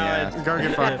Challenge. fucking Challenge. yeah. Go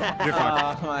get fucked. Get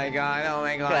fucked. Oh my god, oh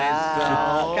my god.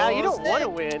 Kyle, you don't want to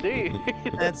win, do you?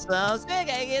 It's so sick,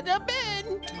 I get to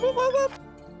win.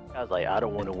 I was like, I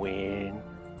don't want to win.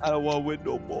 I don't want to win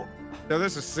no more. Yo,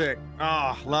 this is sick.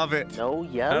 Oh, love it. No I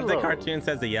yellow. don't think Cartoonz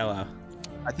says the yellow.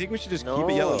 I think we should just No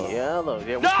keep it yellow. yellow.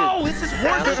 Yeah, we No, should- this is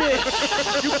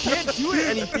horseshit. You can't do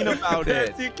anything about it.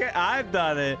 Yes, you can. I've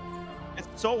done it. It's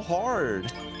so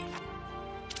hard.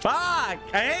 Fuck!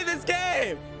 I hate this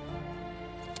game.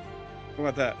 How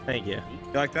about that? Thank you.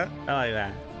 You like that? I like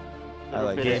that. I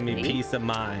like bit Gave of me meat. peace of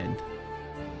mind.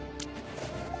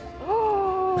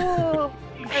 Oh,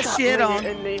 you That shot shit me on.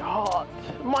 in the heart.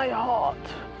 My heart.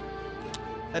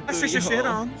 That's just your shit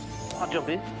on. I'll jump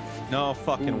in. No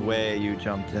fucking way you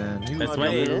jumped in. You That's are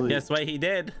what he, literally- that's what he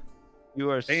did. You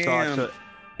are Damn. such a...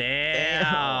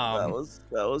 Damn.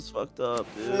 That was fucked up,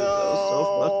 dude. That was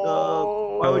so fucked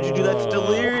up. Why would you do that to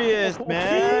Delirious,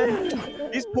 man?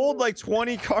 He's pulled like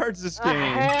 20 cards this I game.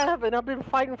 have, and I've been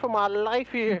fighting for my life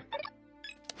here.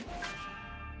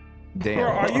 Damn. Bro,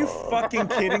 are you fucking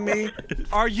kidding me?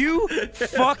 Are you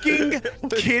fucking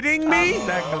kidding me?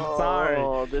 I'm sorry.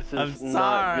 Oh, this is I'm not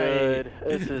sorry. good.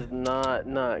 This is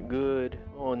not good.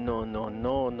 Oh no,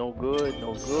 no good.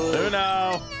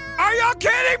 Uno. Are y'all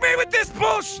kidding me with this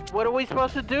bullshit? What are we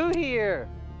supposed to do here?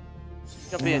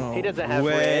 Jump in. He doesn't have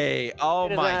red. Way. Oh He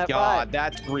doesn't my have god, five.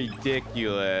 that's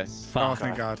ridiculous. Oh, Fuck.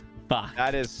 thank God. Fuck.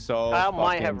 That is so. Kyle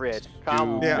might have fucking red. Kyle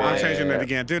stupid. Yeah, I'm changing it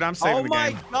again. Dude, I'm saving Oh the my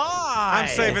game. god. I'm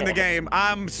saving the game.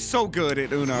 I'm so good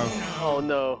at Uno. Oh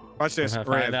no. Watch this. Find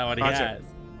Red. out what he Watch has. it.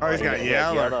 Oh, he's got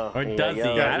yellow. Or does he?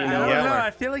 yellow. I don't Yellow. know.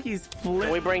 I feel like he's Can we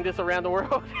flipped. bring this around the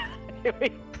world?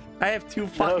 I have 2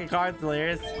 fucking cards,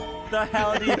 Delirious. The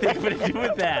hell do you think I'm gonna do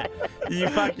with that? You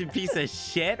fucking piece of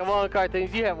shit. Come on,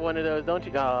 Cartoonz. You have one of those, don't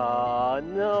you? Oh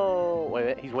no. Wait a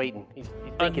minute. He's waiting. He's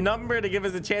A thinking. number to give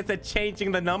us a chance at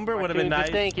changing the number would have been Cartoonz nice.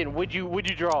 is thinking. Would you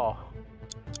draw?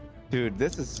 Dude,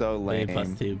 this is so Be a lame.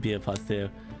 +2. Be a +2.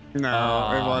 No, it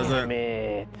Damn wasn't.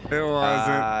 it. It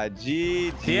wasn't.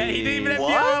 GG. Yeah, he didn't even have What?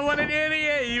 yellow. What an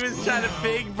idiot! He was trying to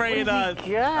big brain us.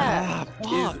 Yeah.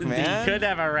 Fuck, man. He could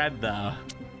have a red though.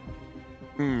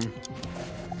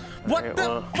 What Alright, the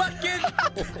well. what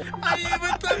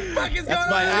the fuck is That's going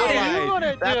my on here? you ally.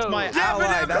 gonna That's do? my Yeah, but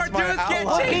ally. now That's my Cartoonz can't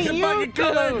ally. change the You fucking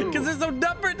color do. because there's no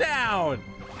number down.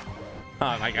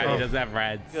 Oh my god, he doesn't have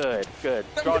reds. Good.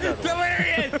 Draw another one.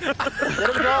 Delirious!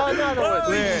 Let him draw another one.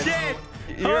 Holy Weird. shit!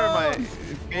 You're my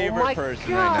favorite my person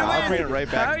God. right now. I'll bring it right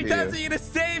How back many to times are you. you gonna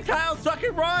save Kyle's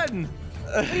fucking run?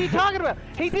 What are you talking about?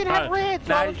 He didn't have red,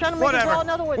 so I was trying to make him draw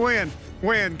another Whatever. one.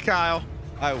 Win, Kyle.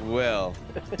 I will.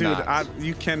 Dude, Not.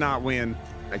 you cannot win.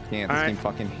 I can't. All This right. game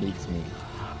fucking hates me.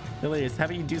 Delirious, how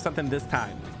about you do something this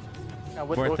time? Now,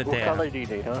 Worth what the damn. color do you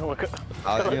need, huh? What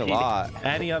I'll color need a do you lot.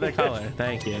 Any other color,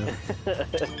 thank you.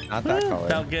 Not that color.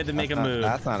 Felt good to make That's a not- move.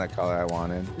 That's not a color I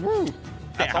wanted. Woo.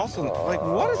 That's Damn. also like,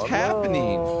 what is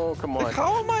happening? Oh, come on. Like,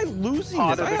 how am I losing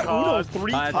Heart this? of I the got Uno cards.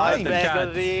 3 Heart of times. the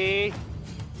Begazzy.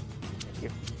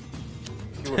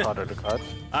 You were hot of the cards.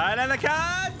 Alright, and the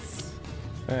cards!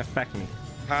 Fuck me.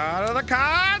 Out of the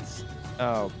cards.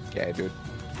 Okay, dude.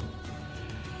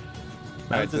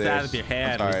 That was just out of your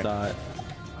hand, we sorry. thought.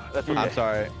 That's okay. I'm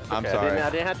sorry. I'm Okay, sorry. I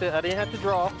didn't have to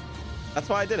draw. That's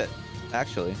why I did it.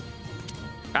 Actually.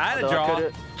 I had a So I draw.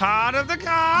 could've- Out of the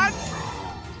cards.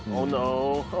 Oh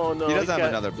no. Oh no. He doesn't got- have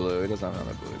another blue. He doesn't have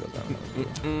another blue. He doesn't have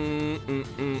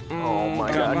another blue. Oh my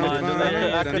Come god. on,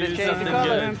 Delirious, I could do have changed the something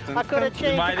color. good. I could have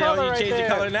changed Why the don't color you right change there.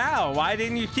 the color now? Why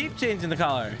didn't you keep changing the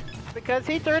color? Because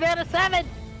he threw down a 7.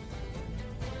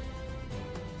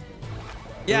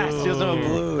 Yes, he doesn't have a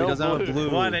blue. No He doesn't have a blue.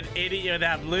 blue. What an idiot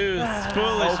that blues.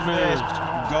 Foolish Go move. fish.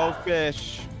 Go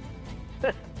fish.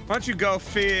 Why don't you go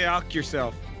fuck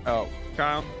yourself, Oh.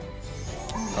 Kyle?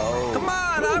 Oh. Come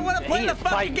on, I want to play He the is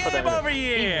fucking fighting for game that. over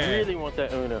here. He really wants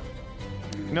that Uno.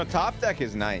 You know, top deck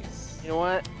is nice. You know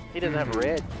what? He doesn't have a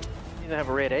red. He doesn't have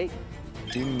a red 8.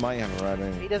 He might have a red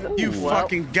in. He doesn't. You well,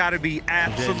 fucking gotta be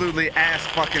absolutely ass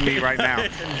fucking me right now.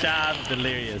 Good job,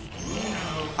 Delirious.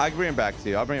 I'll bring him back to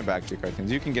you. I'll bring him back to you, Cartoonz.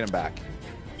 You can get him back.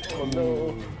 Oh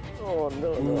no. Oh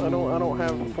no. I don't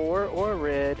have a 4 or a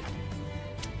red.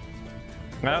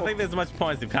 I don't think there's much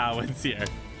points if Kyle wins here.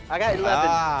 I got 11.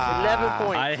 Ah. 11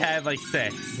 points. I had like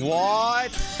 6.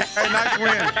 What? Hey, nice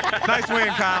win. Nice win,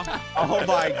 Kyle. Oh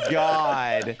my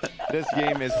god. This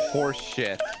game is horse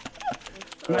shit.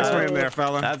 Nice win there,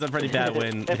 fella. That's a pretty bad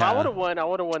win. If I would have won, I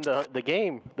would have won the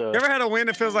game. You ever had a win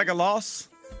that feels like a loss?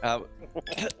 That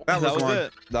That was one.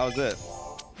 it. That was it.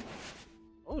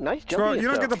 Oh, nice jump. Bro, you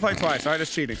don't get to play twice. All right,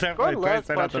 it's cheating. Squirrel loves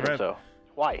punching I himself.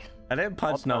 Twice. didn't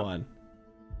punch no one.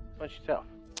 Punch yourself.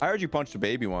 I heard you punched a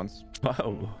baby once.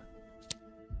 Whoa.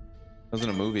 It was in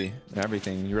a movie and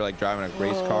everything. You were like driving a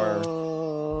race car.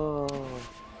 Oh.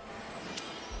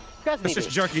 You guys Let's need just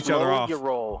to jerk each slow other off. your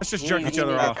roll. Let's just You jerk need- each you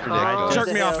other need to off. calm Jerk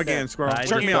me down. off again, Squirrel. I Jerk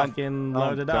just me off. fucking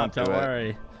loaded don't up. do Don't it.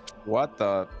 worry. What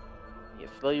the? You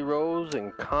slow your rolls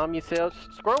and calm yourself.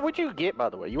 Squirrel, what'd you get, by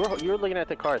the way? You were looking at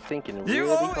the card thinking You,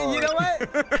 really hard. you know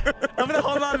what? I'm gonna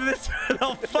hold on to this for the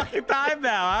whole fucking time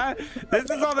now, huh? This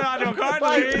is on the audio card.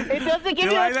 Like, Delirious. it doesn't give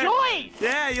you like a that? choice.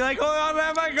 Yeah, you like holding on to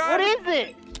that my card? What is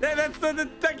it? Yeah, that's the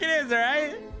fucking is,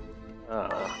 alright?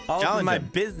 All of Challenge my him.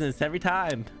 business every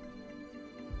time.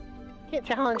 You can't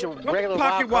challenge a regular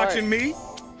Pocket wild card. watching me.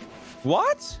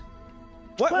 What?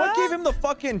 What gave him the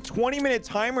fucking 20-minute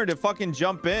timer to fucking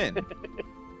jump in?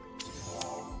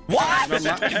 What?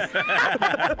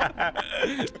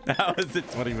 That was a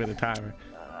 20-minute timer.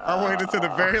 I waited to the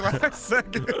very last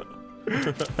second.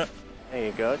 There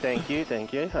you go. Thank you.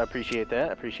 Thank you. I appreciate that.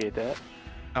 I appreciate that.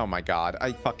 Oh my god.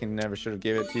 I fucking never should have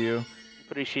given it to you.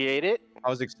 Appreciate it. I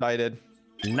was excited.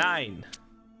 9.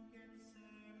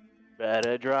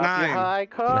 Better drop 9. your high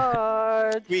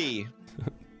cards. 3.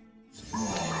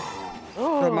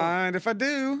 Don't mind if I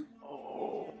do.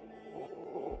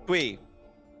 3.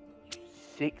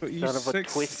 6 But you son of a sick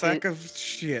twisted. sack of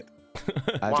shit.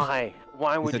 Why?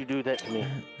 Why would you do that to me?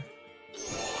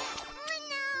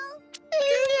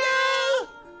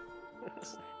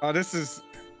 Oh, this is...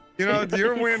 You know,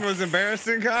 your win was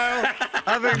embarrassing, Kyle.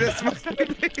 I think this might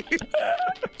be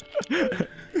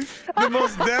the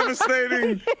most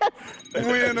devastating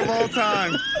win of all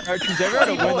time. Cartoonz, ever had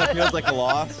a win that feels like a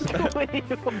loss?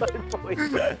 21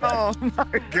 points. Oh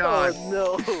my god. Oh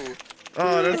no.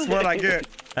 Oh, that's what I get.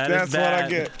 That is That's what I bad.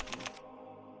 get.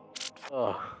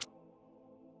 Oh.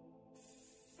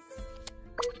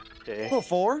 Okay. Little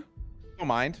 4. Don't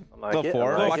mind. I like Little it,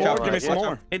 4. I like Watch it, out. I Give me like some it.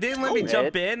 more. It didn't let me Red.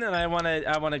 jump in, and I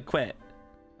wanna quit.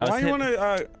 Why you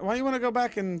wanna go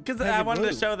back and? Because have I it wanted blue?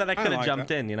 to show that I could have like jumped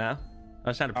that. in. You know, I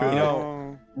was trying to prove it.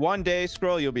 Oh. One day,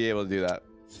 Squirrel, you'll be able to do that.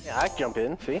 Yeah, I jump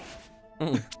in. See?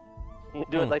 Mm. You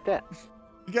do it like that.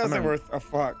 You guys I'm are in. worth a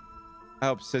fuck. I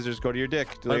hope scissors go to your dick.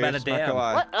 What about Delirious, a not gonna dam?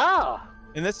 lie. What? Oh.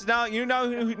 And this is now, you know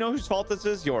whose fault this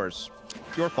is? Yours.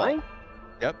 Your fault. Mine?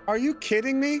 Are you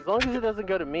kidding me? As long as it doesn't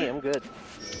go to me, I'm good.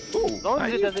 Ooh. As long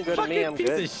as it doesn't go to me, I'm piece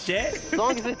good. of shit. As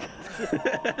long as it.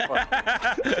 Oh,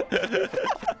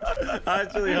 I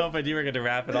was really hoping you were gonna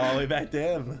wrap it all the way back to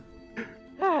him.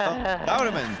 That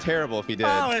would have been terrible if he did. Oh,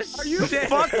 Are you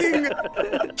fucking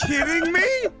kidding me?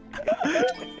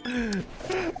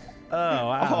 Oh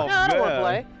wow. Oh, No, I don't want to man.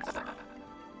 play.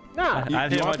 No. I You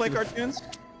didn't want to play want Cartoonz?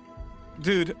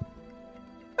 Dude,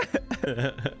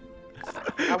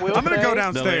 I will I'm gonna say, go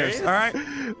downstairs. Delirious? All right.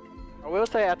 I will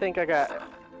say I think I got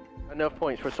enough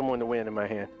points for someone to win in my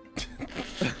hand.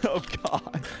 Oh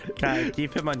god. Kai,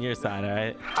 keep him on your side, all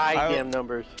right? High damn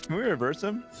numbers. Can we reverse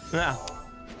him? No.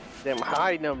 Damn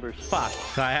high numbers. Fuck.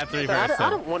 So I have to I reverse don't, I him.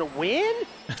 don't want to win.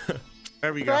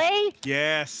 There we go. Play.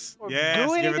 Yes. Or Yes.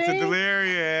 do Give it to anything?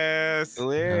 Delirious.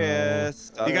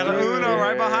 Delirious. You got a Uno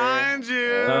right behind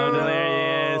you. Oh,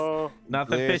 Delirious. Oh.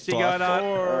 Nothing Delirious fishy plus going on.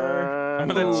 4. I'm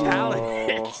gonna no.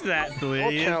 challenge that, Don't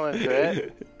Delirious. challenge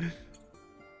that.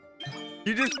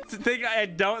 You just think I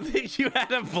don't think you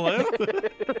had a blue?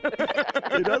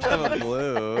 He does have a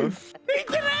blue.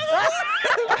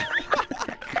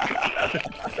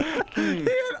 He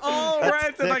had all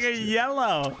reds and like a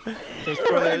yellow. So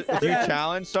Squirrel, if you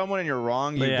challenge someone and you're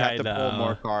wrong, you Yeah, have to I pull know.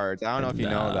 more cards. I don't know if you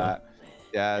know No. that.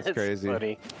 Yeah, it's That's crazy.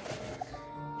 funny.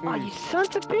 Oh, you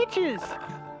sons of bitches!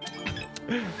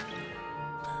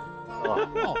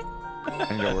 Oh, I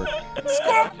can go work.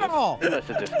 Squirrel. you must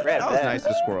have just grabbed That was nice,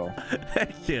 the squirrel.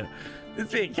 Thank you.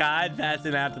 This being kind,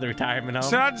 passing out to the retirement home.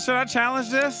 Should I challenge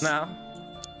this? No.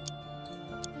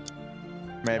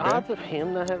 Maybe. Odds of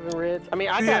him not having reds. I mean,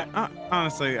 I Yeah. got.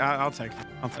 Honestly, I'll take it.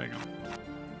 I'll take it.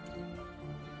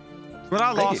 But I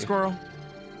Thank lost, you. Squirrel.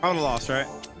 I would have lost, right?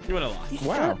 You would have lost.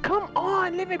 Wow. Come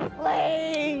on, let me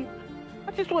play.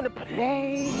 I just want to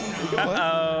play.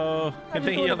 Uh-oh. I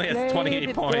think he only has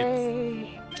 28 points. points.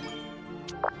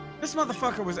 This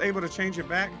motherfucker was able to change it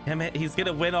back. Damn it, he's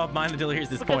gonna win off mine and Delirious'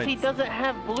 Because points. he doesn't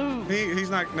have blue. He's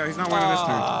not winning this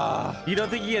turn. You don't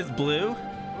think he has blue?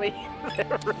 Wait,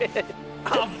 red.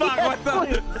 Oh fuck, what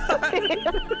the?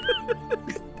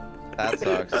 That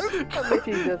sucks. I bet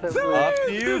he does have blue. Up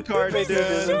to you, Cartoonz.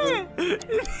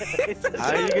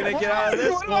 How are you gonna get out of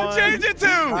this What do I one? change it to?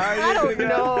 How are you I gonna don't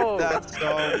get out? know. That's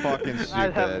so fucking stupid. I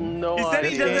have no He said he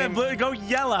idea. doesn't have blue. Go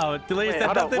yellow. Delirious said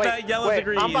hold on, nothing about yellows wait, and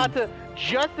greens. I'm about to,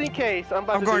 just in case, I'm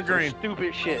about I'm to going do some green.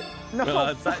 stupid shit. No Well,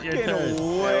 it's not your fucking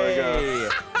turn. way.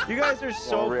 You guys are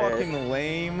so Well, red. fucking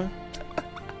lame.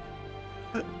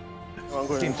 I'm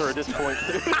going to throw this point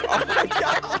too.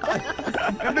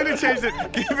 And then he changed it.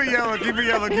 Keep it yellow. Keep it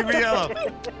yellow. Keep it yellow.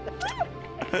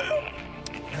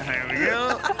 There we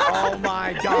go. Oh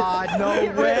my god, no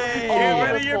way. Get all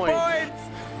rid the of your points. points.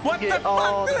 What the Get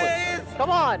all fuck, the Delirious? Come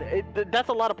on, that's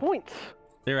a lot of points.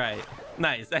 You're right.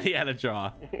 Nice. He had a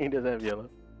draw. He doesn't have yellow.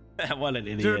 What an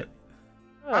idiot. Dude,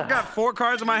 I've got 4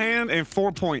 cards in my hand and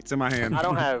 4 points in my hand. I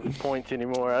don't have points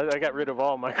anymore. I got rid of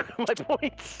all my my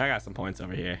points. I got some points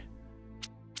over here.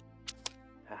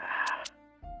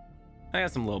 I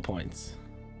got some low points.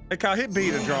 Hey, Kyle, hit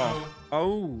B to draw.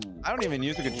 Oh. I don't even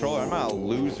use the controller. I'm not a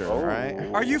loser, alright?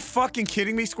 Are you fucking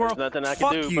kidding me, Squirrel? There's nothing I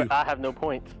Fuck can do, you. but I have no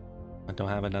points. I don't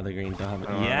have another green. Don't have it.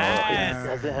 Oh, Yes.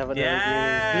 Doesn't have another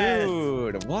Yes.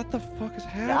 Dude, what the fuck is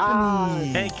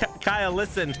happening? Hey, Kyle,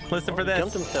 listen. Listen for green.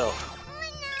 Jumped this. himself.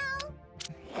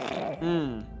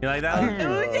 Mm. You like that one?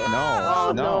 No,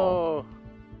 Oh no.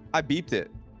 I beeped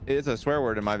it. It's a swear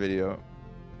word in my video.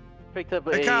 Picked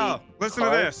up Hey, a Kyle, listen to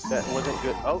card this. That wasn't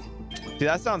good. Oh, See,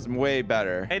 that sounds way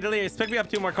better. Hey, Delirious, pick me up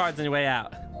 2 more cards on your way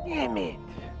out. damn it.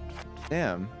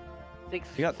 Damn. Six,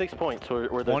 You got 6 points were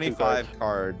those 25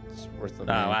 cards worth of Oh,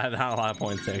 money. I had a lot of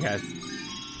points there, guys.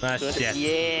 Ah, shit.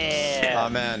 Yeah. Oh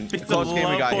man, It's close some game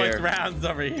we low got points here. rounds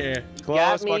over here.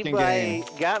 Close fucking game.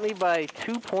 Got me by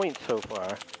 2 points so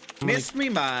far. Missed me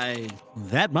by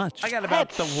that much. I got I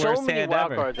about had the so worst many hand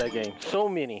wild ever. cards that game. So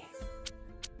many.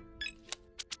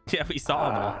 Yeah, we saw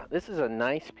them all. This is a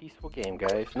nice, peaceful game,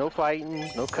 guys. No fighting,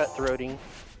 no cutthroating.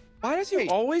 Why does he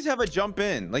always have a jump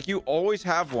in? Like you always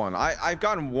have one. I've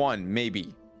gotten one,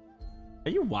 maybe.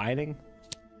 Are you whining?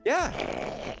 Yeah.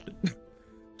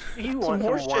 You want some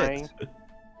horse shit. wine?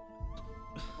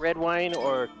 Red wine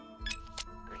or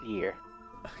clear?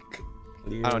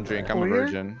 I don't drink. I'm a Clear?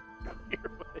 virgin.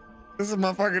 This is a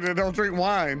motherfucker that don't drink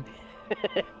wine.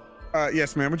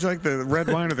 Yes, ma'am. Would you like the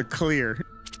red wine or the clear?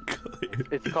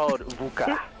 It's called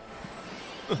Vuka.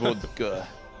 Vodka.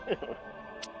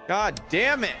 God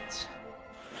damn it.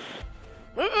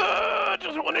 I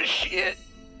just want to shit.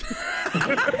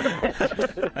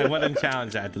 I wouldn't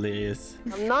challenge that, Delirious.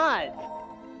 I'm not.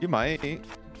 You might.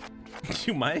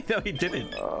 You might. No, he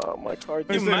didn't. Oh, my card's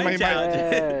You might challenge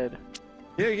it. bad.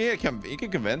 Yeah, you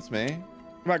can convince me.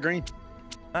 What about green?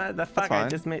 The fuck? I fine.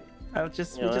 just made. You We know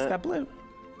just what? got blue.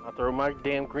 I'll throw my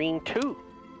damn green too.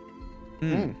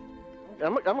 Hmm.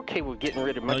 I'm okay with getting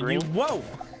rid of my Oh, green. whoa!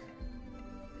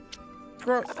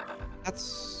 Squirrel.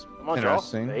 That's Come on, Joel.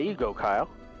 interesting. There you go, Kyle.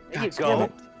 There you God damn go.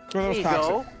 it. There Squirrel's you toxic.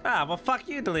 go. Ah, well, fuck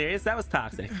you, Delirious. That was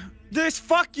toxic. This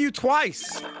fuck you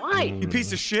twice. Why? You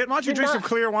piece of shit. Why don't you You're drink some not.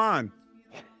 clear wine?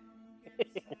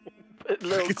 Put a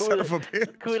little Fucking son of a Kool-Aid,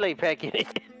 bitch. Kool-Aid pack in it.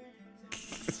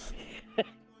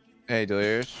 Hey,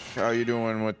 Delirious, how are you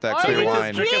doing with that Why clear are you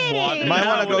wine? just You kidding? might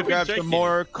want to What go are we grab some drinking?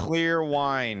 more clear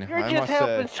wine. You're I just must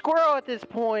helping say. Squirrel at this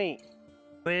point.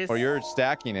 Please. Or you're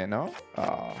stacking it, no?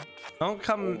 Oh. Don't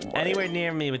come anywhere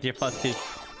near me with your +2.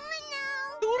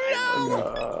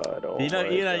 God, You know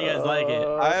you guys like it.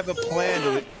 I have a plan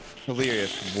to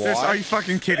Delirious. Sis, are you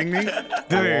fucking kidding me?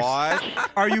 Delirious,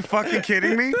 What? are you fucking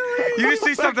kidding me? You just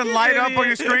see something light up on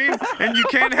your screen and you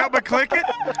can't help but click it?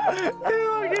 You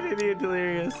fucking idiot,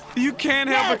 Delirious. You can't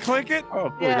help but click it? Oh,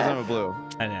 cool. He doesn't have a blue.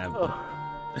 I know. Oh,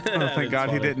 Oh, thank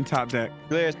God he didn't top deck.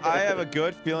 Delirious, I have a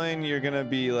good feeling you're gonna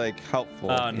be like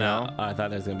helpful. Oh you no! know? Oh, I thought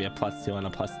there was gonna be a +2 and a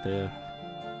 +2.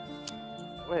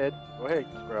 go ahead,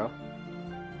 Squirrel.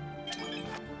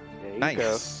 There you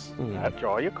Nice. go. Now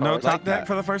draw your No cards. top like deck that.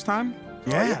 for the first time?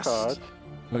 Draw your Yes. cards.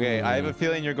 Okay, I have a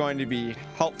feeling you're going to be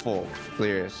helpful,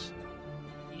 Delirious.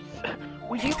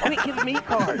 Will you quit giving me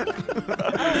cards?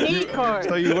 I don't need cards.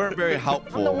 So you weren't very I'm the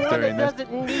helpful one during that this.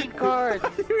 doesn't need cards.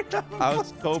 I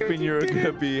was hoping you were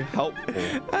gonna be helpful.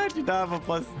 I did not have a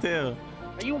 +2.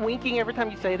 Are you winking every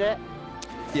time you say that?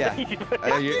 Yeah.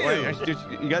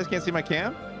 You guys can't see my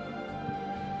cam?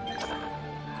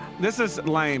 This is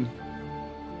lame.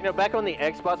 You know, back on the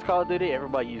Xbox Call of Duty,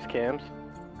 everybody used cams.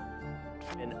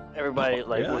 And everybody was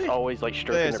really? always like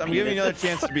stroking Liz, their I'm giving you another penises.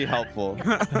 chance to be helpful.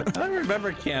 I don't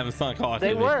remember Cam's on Call of They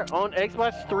Duty. were on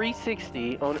Xbox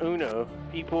 360 on Uno.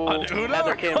 People On Uno had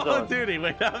their or cams Call on. of Duty?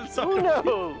 Wait, I'm so Uno.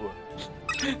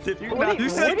 confused. Did you What not? do You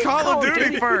said is Call of Duty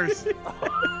Duty? first.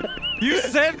 You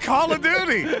said Call of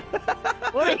Duty.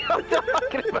 What are you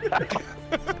talking about?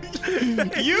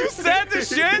 You said the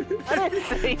shit. I didn't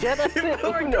say that. I said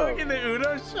We're Uno. going into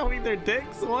Uno showing their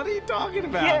dicks? What are you talking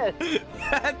about? Yes.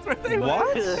 That's where they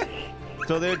What? went.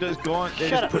 So they're just going. They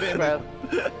Shut just up, put it in. bro.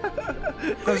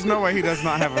 There's no way he does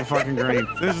not have a fucking green.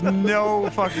 There's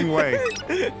no fucking way.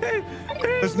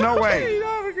 There's no way. You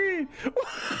don't have a green.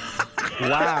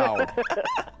 Wow.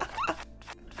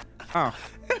 Oh.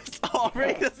 It's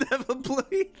already doesn't have a blue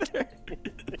either.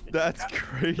 That's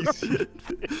crazy.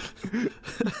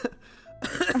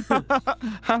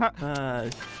 Ah,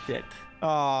 shit.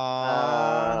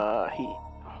 Aww.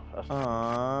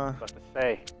 What to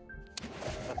say?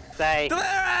 What to say?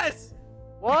 Delirious!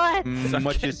 What?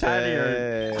 What you Get out of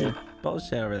here. say?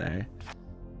 Bullshit over there.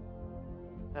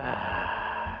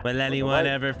 Will anyone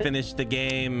ever finish the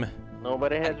game?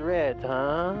 Nobody has reds,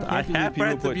 huh? I have People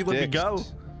friends if put you let me dicks go.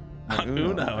 on On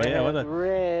Uno, Nobody yeah, has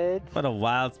reds. what a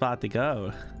wild spot to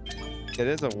go. It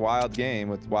is a wild game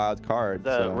with wild cards.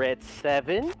 The so. red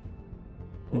 7.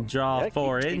 Draw Yeah,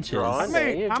 4 keep inches. drawing.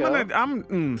 There you go.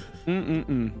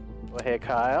 Go ahead,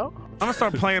 Kyle. I'm gonna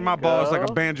start playing my balls like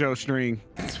a banjo string.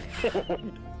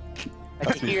 I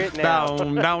can hear it now.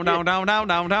 Down, down, down, down, down,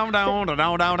 down, down, down, down,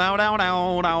 down, down, down,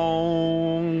 down,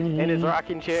 down. In his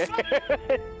rocking chair.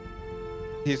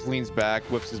 He just leans back,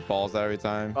 whips his balls out every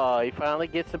time. Oh, he finally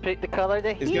gets to pick the color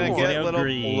that He's he gonna wants. get little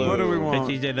green. blue. What do we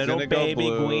want? He's a little gonna go baby,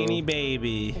 blue. greeny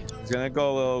baby. He's gonna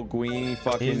go a little greeny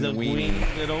fucking He's a weenie.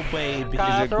 green little baby.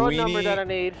 Kyle, a throw a number greenie- that I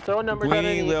need. Throw a number that I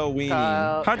greeny need. little weenie.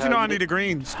 Kyle, How'd you know Kyle, I need a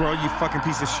green? Squirrel, you fucking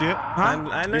piece of shit. Huh?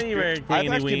 I know you were a I've greeny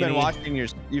actually been weenie. watching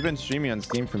you've been streaming on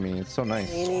Steam for me. It's so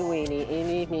nice. Eeny weeny,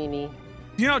 eeny meeny.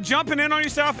 You know, jumping in on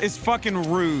yourself is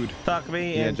fucking rude. Tuck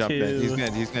me He's gonna into... jump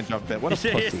in. He's gonna jump in. What a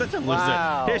You're pussy. such a loser.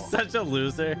 Wow. You're such a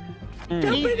loser. Easy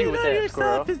Jumping in with on that,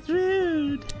 Squirrel. yourself is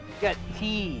rude. You got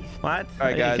teased. What? All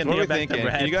right, guys, You can what are go we back to thinking?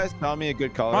 red. Can you guys tell me a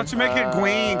good color? Why don't you make it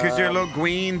green? Because you're a little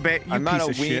green you I'm not piece a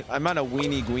of shit. I'm not a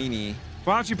weenie greenie.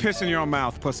 Why don't you piss in your own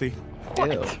mouth, pussy?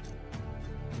 Ew.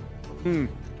 You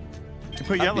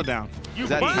put yellow down. Is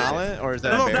that what? talent or is A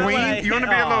that little embarrassing? green? You want to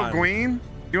be a little on. green?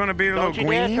 You want to be a Don't little you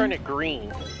dare green? turn it green.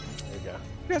 There you go.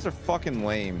 You guys are fucking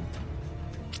lame.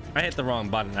 I hit the wrong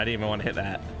button. I didn't even want to hit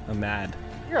that. I'm mad.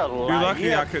 You're a liar. lucky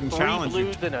you I have couldn't 3 challenge you.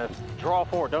 blues and a draw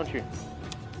 4, don't you?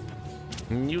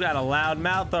 You got a loud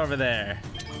mouth over there.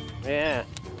 Yeah.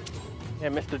 Yeah,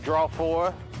 Mr. Draw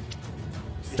 4.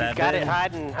 He's got it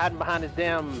 7. hiding behind his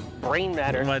damn brain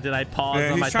matter. What, did I pause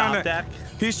Yeah, on my he's trying top to- deck?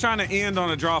 He's trying to end on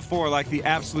a draw 4 like the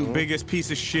absolute biggest piece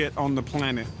of shit on the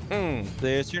planet.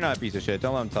 This, you're not a piece of shit.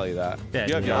 Don't let him tell you that. Yeah,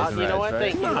 you have you are. yellows and You know reds, what? right?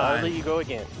 Thank you. Come on. I'll let you go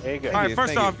again. There you go. All right, you,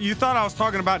 first thank off, you thought I was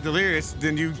talking about Delirious,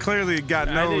 then you clearly got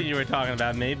I no... knew you were talking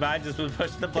about me, but I just was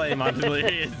pushing the blame on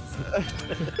Delirious.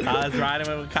 I was riding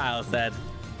with what Kyle said.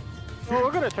 Well,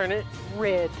 we're going to turn it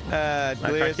red. Delirious,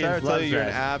 I Cartoonz ever tell loves you you're an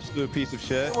red. absolute piece of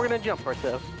shit? We're going to jump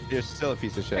ourselves. You're still a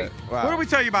piece of shit. What Wow. did we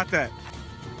tell you about that?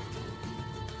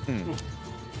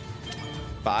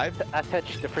 5? I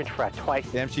touched the French fry twice.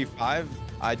 DMC 5?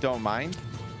 I don't mind.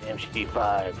 MG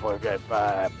 5, we're good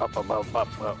 5. Bop, bop, bop,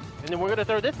 bop, bop. And then we're going to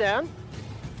throw this down.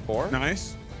 4?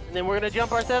 Nice. And then we're going to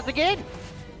jump ourselves again.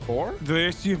 4?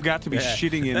 Delirious, you've got to be Yeah.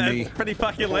 shitting in That's me. pretty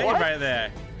fucking lame What? right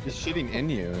there. He's shitting in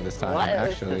you this time, What?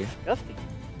 That's actually. disgusting.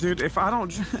 Dude, if I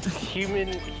don't... Human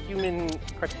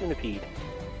cartoonipede.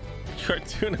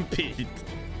 Cartoonipede.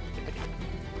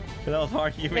 That was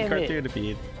hard human Damn it.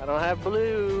 cartoonipede. I don't have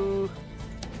blue.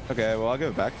 Okay, well, I'll give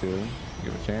it back to him.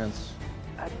 Give it a chance.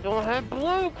 I don't have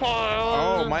blue,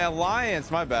 Kyle. Oh, my alliance.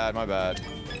 My bad, my bad.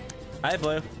 Hi,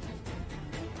 Blue.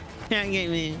 Can't get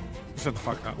me. Shut the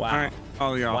fuck up. Wow. All right.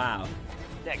 Oh, y'all. Wow.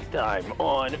 Next time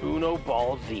on Uno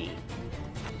Ball Z.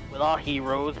 Will our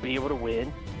heroes be able to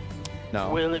win? No.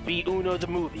 Will it be Uno the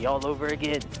movie all over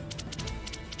again?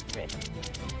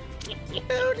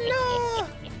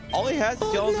 All he has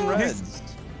is yellows and reds.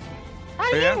 How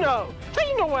do Yeah. you know? How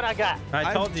you know what I got?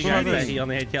 I told you guys that he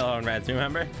only hit yellow and reds,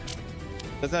 remember?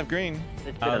 Doesn't have green.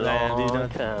 It's been Oh, a man, dude, long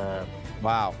don't- time.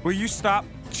 Wow. Will you stop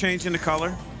changing the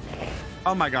color?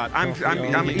 Oh my God, I'm There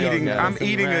you go, eating guys.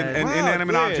 an Wow,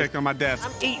 inanimate Delirious. object on my desk.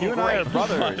 I'm eating You and I are great. What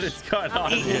brothers. is going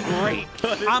on Eating here? great.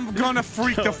 I'm gonna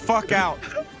freak the fuck out.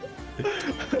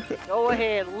 Go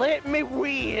ahead, let me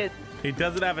win. He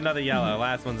doesn't have another yellow.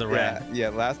 Last one's a Yeah, red. yeah,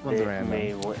 last one's a Let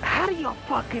me random. win. How do y'all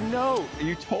fucking know?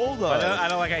 You told I us.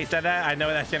 don't like how you said that. I know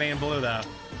that shit ain't blue, though.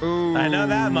 Ooh. I know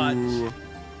that much.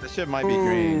 This shit might be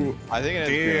green. I think it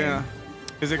is Yeah.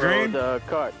 Is it Throw green? the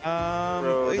cart.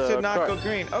 green. It the should not cart. go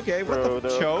green. Okay, what Throw the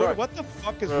the chode? cart. What the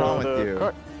fuck is Throw wrong with the you?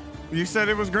 cart. You said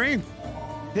it was green.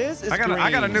 His is I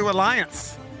got a new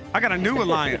alliance. I got a new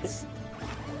alliance.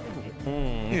 It's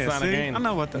Yeah, not a see? green. I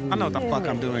know what the fuck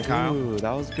I'm doing, Kyle. Ooh,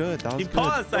 that was good. That was He good.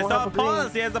 paused. I Don't saw have a a green.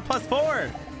 pause. He has a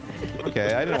 +4.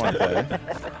 Okay, I didn't want to play.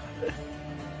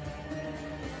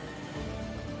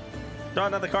 Draw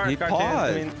another card. He Cartoonz.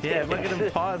 paused. I mean, yeah, look at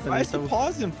him pausing. Why He's is he so-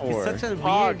 pausing He's for? such a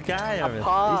Pog. weird guy. A over there.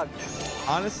 pog.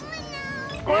 Honestly,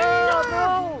 Squirrel,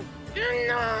 no!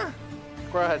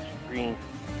 Squirrel has green.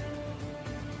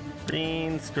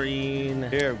 Green screen.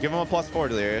 here, give him a +4,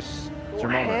 Delirious. It's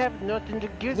your I moment. have nothing to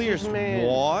give Delirious, this man.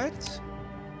 what?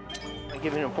 I'm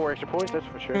giving him 4 extra points, that's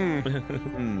for sure.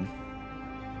 Hmm.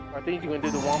 I think you're gonna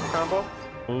do the Wombo combo.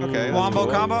 Okay, that's Wombo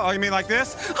cool. combo? Oh, you mean like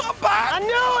this? I'm back! I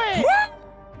knew it!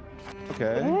 I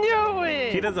Okay. knew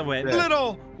it! He doesn't win. Yeah.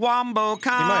 Little wombo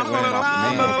combo. might win Little off the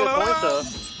name. Good wombo. point, though.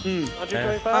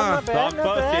 125, not It's all bad, not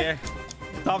close bad. here.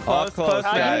 It's all All close. close, Close,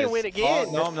 How you guys. didn't win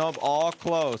again? Nope, all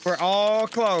close. We're all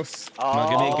close. Well,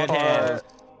 give me a good Oh, hand.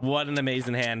 What an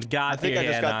amazing hand. I God think tier I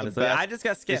just hand, got the honestly. best. I just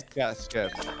got skipped. Just got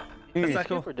skipped. That's Did not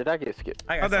cool. or did I get skipped?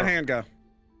 I got How'd that some. hand go?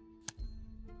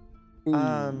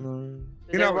 Um,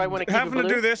 Does You know, everybody want to keep having it to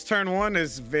blue? do this turn 1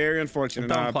 is very unfortunate.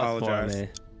 Don't I +4 apologize. me.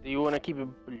 Do you want to keep it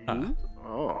blue?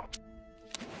 Oh.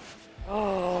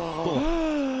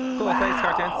 Oh. Cool. Thanks,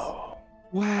 Cartoonz.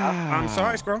 wow. I'm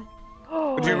sorry, Squirrel.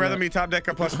 Would you rather me top deck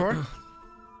a +4? I'd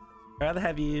rather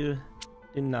have you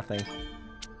do nothing.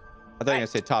 I thought you were gonna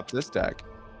say top this deck.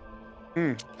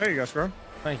 There you go, Squirrel.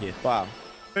 Thank you. Wow.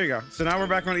 There you go. So now we're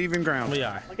back on even ground. We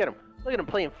are. Look at him. Look at him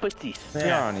playing footsies. We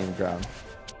are on even ground.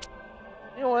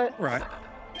 You know what? Right.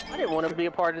 I didn't want to be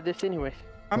a part of this anyways.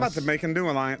 I'm about to make a new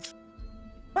alliance.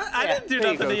 What? I didn't do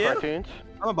there nothing to you you. go, Cartoonz.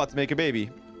 I'm about to make a baby.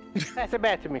 Pass it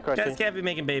back to me, Guys Cartoonz. can't be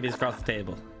making babies across the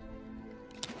table.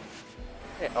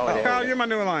 Yeah, Oh, there Kyle, it you're my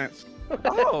new alliance.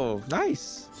 Oh,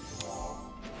 nice. is.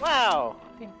 Wow.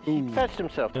 He touched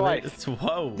himself twice.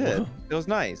 Whoa. Did. It was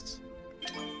nice.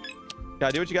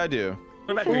 Gotta do what you gotta do.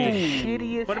 What about Ooh, green?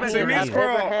 shittiest What about hand See, me and I've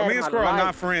Squirrel, ever had me in and my Squirrel are life.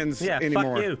 not friends Yeah,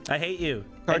 anymore. fuck you. I hate you.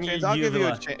 And Cartoonz, I'll give you a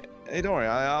Uvula. chance. Hey, don't worry.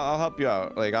 I'll help you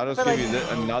out. Like, I'll just But give you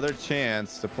another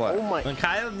chance to play. Oh my. When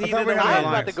Kyle needed thought we a had an I'm win. about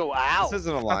alliance. to go out. This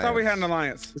isn't an I alliance. thought we had an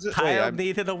alliance. This is, Kyle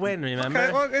needed a win, remember?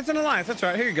 Okay, well, it's an alliance. That's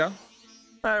right. Here you go.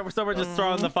 All right, so we're just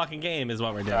throwing the fucking game is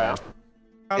what we're doing. I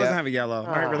doesn't Yeah. have a yellow.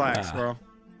 All right, relax, Squirrel.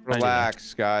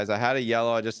 relax, guys. I had a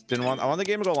yellow. I just didn't want. I want the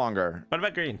game to go longer. What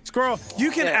about green? Squirrel,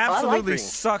 you can Yeah, I like absolutely green.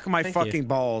 suck my Thank you. fucking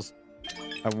balls.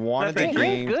 I wanted the Green's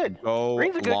game good. to go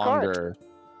Green's a good card. longer.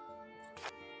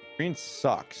 Green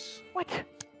sucks. What?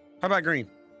 How about green?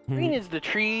 Green is the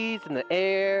trees and the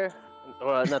air.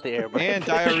 Well, not the air, but And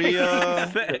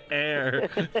diarrhea. The air.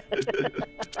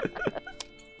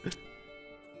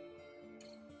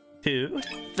 2,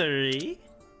 3.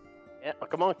 Yeah, oh,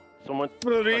 come on, someone.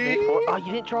 Three. Oh,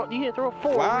 you didn't draw. You didn't throw a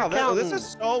 4. Wow, You're this counting.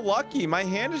 is so lucky. My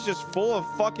hand is just full of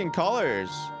fucking colors.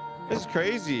 This is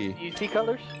crazy. You see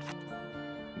colors?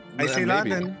 I see Maybe.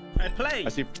 London. I play. I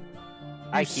see.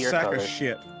 I You hear sack colors. of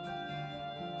shit.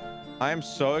 I am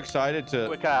so excited Do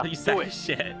to. it, Kyle. You Do sack of it.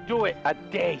 shit. Do it. I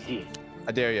dare you.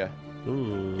 I dare you.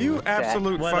 Ooh. You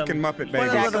absolute What a- fucking Muppet what a- baby.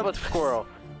 Sack of a squirrel.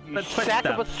 You Let's switch sack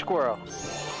them. of a squirrel.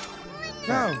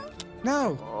 No,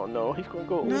 no. Oh no, he's gonna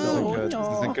go. No. This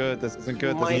isn't good. This isn't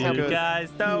good. This Might isn't have You good. guys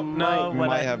don't know You what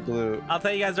might I... have blue. I'll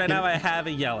tell you guys right now, I have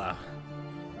a yellow.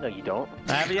 No, you don't.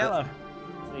 I have a yellow.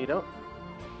 No, you don't.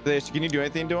 Can you do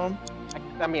anything to him?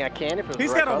 I mean, I can if it was He's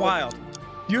the right got a color. wild.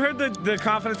 You heard the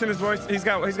confidence in his voice. He's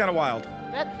got a wild.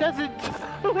 That doesn't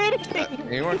do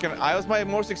anything. You weren't gonna. I was my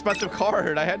most expensive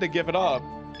card. I had to give it up.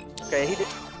 Okay,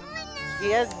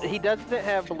 he doesn't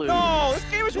have blue. No, this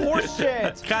game is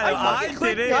horseshit. Kyle, I fucking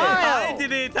clicked did it. Kyle. I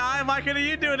did it in time. Why couldn't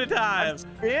you do it in time?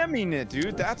 Spamming it,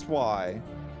 dude. That's why.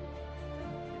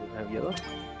 He didn't have yellow.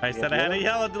 I said I had a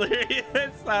yellow,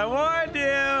 Delirious. I warned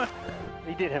you.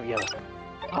 He did have yellow.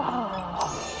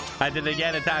 Oh. I did it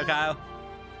again in time, Kyle.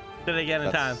 Did it again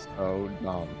in time. That's so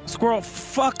dumb. Squirrel,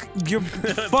 fuck you.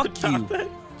 Fuck you.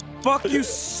 Fuck you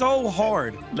so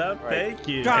hard. No, thank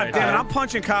you. God damn it, I'm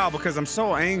punching Kyle because I'm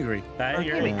so angry. I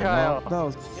Give agree. me Kyle. No,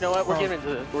 You know what? We're giving it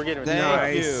to. Thank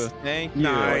Nice. you. Thank you.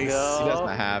 Nice. He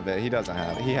doesn't have it. He doesn't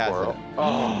have it. He has Squirrel. it.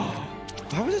 Oh.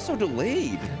 How was it so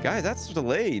delayed? Guys, that's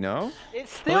delayed, you know? It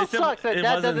still Well, it sucks that it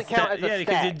that wasn't doesn't count as a yeah,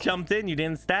 because you stack. jumped in, you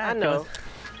didn't stack. I know.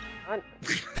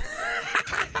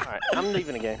 Alright, I'm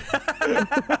leaving the game.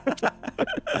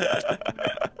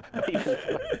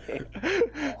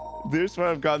 This one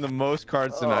I've gotten the most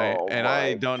cards tonight, Oh and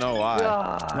I my don't know why.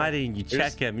 God. Why didn't you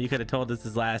check him? You could have told us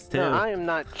his last two. No, I am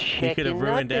not checking. You could have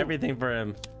ruined nothing. everything for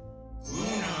him.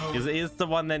 He's the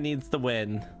one that needs to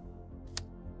win.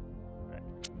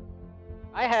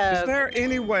 I have. Is there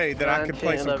any way that I 9, could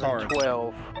play 10, some 11, cards?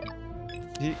 12.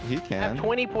 He I have can.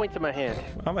 20 points in my hand.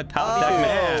 I'm a top deck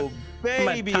man. Oh,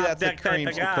 baby, top that's a deck type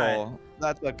of guy. creamsicle.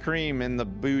 That's a cream in the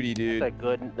booty, dude.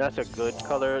 That's a good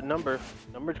color number.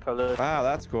 Numbered color. Wow,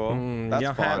 that's cool. You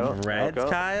That's fun. have reds, Okay.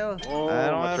 Kyle? Oh, I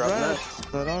don't I'm have dropping that. reds.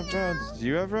 I don't have reds. Do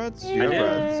you have reds? You I have do.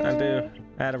 reds. I do.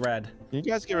 I had a red. Can you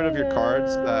guys get rid of your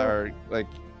cards that are like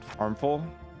harmful to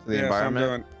the Yeah, that's what I'm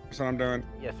environment? doing. That's what I'm doing.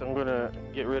 Yes, I'm gonna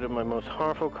get rid of my most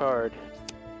harmful card.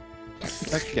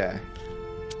 Okay.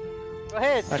 Go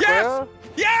ahead. Yes! Squirrel.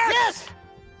 Yes!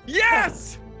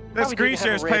 Yes! That Probably screen didn't have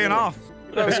share's a red paying in it. off.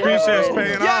 Oh, That yeah. screen share's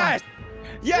paying Yes! off.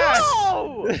 Yes!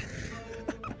 No!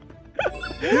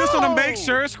 You just want to make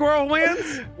sure Squirrel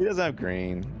wins? He doesn't have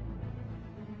green.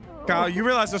 Kyle, you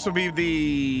realize this will be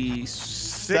the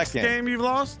sixth Second. game you've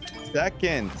lost?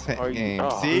 Second Are you- game.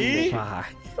 oh, See? Fuck.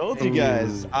 Told you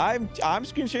guys. I'm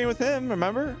screen sharing with him,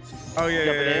 remember? Oh, yeah,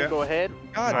 Jumping yeah, in, yeah. go ahead.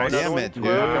 God Nice. damn Another it, one, dude.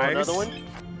 Squirrel, go Nice. another one.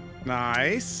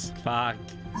 Nice. Fuck.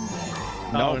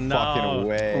 No Oh, no. fucking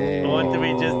way. What did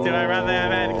we just do? I'd rather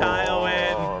have had Kyle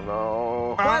win. Oh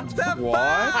no. What the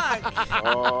What? fuck?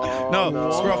 Oh,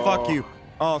 No, Squirrel, fuck you.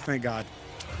 Oh, thank God.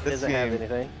 He This doesn't have game,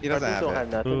 anything. he doesn't Cartoonz have don't it. have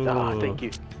nothing. Ah, Ooh. thank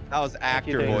you. that was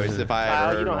actor thank you. voice if I ever Kyle,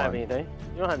 heard you don't have one. anything.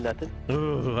 You don't have nothing.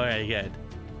 Ooh, all right, good.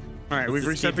 All right, we've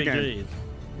Let's reset keep the it game.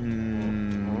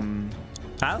 green.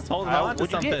 I was holding on to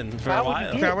something for a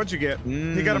while. Kyle, what'd you get?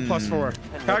 He got a +4.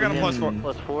 Kyle got a +4.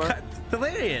 +4?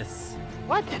 Delirious.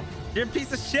 What? You're a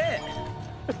piece of shit.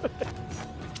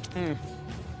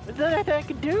 What's that I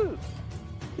can do?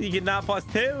 You get not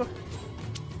 +2.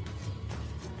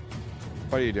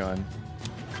 What are you doing?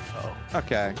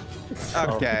 Okay.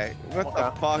 Okay. What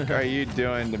the fuck are you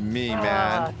doing to me,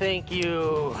 man? Thank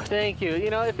you. Thank you. You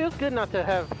know, it feels good not to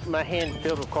have my hand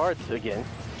filled with cards again.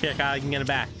 Here, Kyle, you can get it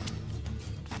back.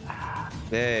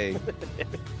 Hey.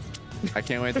 I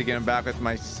can't wait to get him back with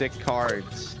my sick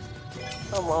cards.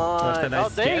 Come on. Nice Oh,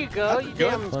 there you go. You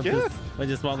damn Good. We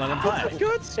just won't let him play.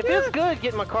 Good. It feels good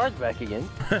getting my cards back again.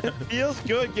 It feels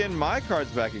good getting my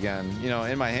cards back again, you know,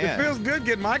 in my hand. It feels good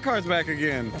getting my cards back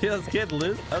again. Feels good,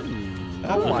 lose. Oh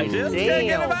my Feels good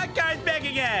getting my cards back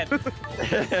again.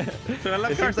 So I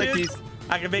love It seems like cartoons.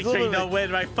 I can make sure you don't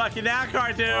win right fucking now,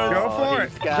 Cartoonz. Go for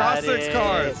it. Draw 6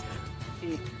 cards.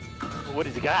 What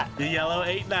has he got? The yellow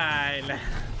 8-9.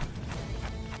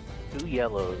 2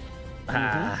 yellows.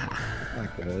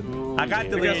 Not good. Ooh, I got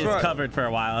yeah. Delirious what? covered for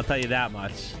a while, I'll tell you that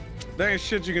much. There ain't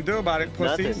shit you can do about it,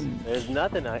 pussies. Nothing. There's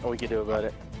nothing we can do about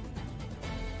it.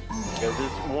 There's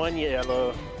this 1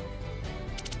 yellow.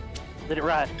 Let it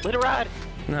ride. Let it ride.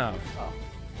 No.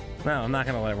 No, I'm not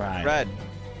gonna let it ride. Red.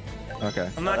 Okay.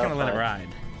 I'm not gonna let it fine. ride.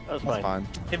 That was That's fine.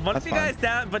 fine. If one of That's you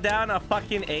guys put down a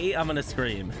fucking 8, I'm gonna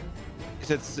scream.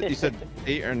 You said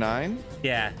 8 or 9?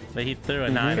 Yeah, but he threw a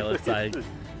 9, it looks like.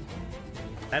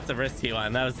 That's a risky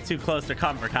one. That was too close to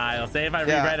comfort, Kyle. Say if I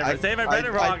read it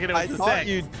wrong and it was a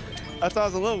 6. That's why I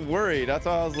was a little worried. That's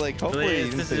why I was like, hopefully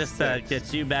This is just to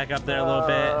get you back up there a little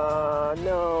bit.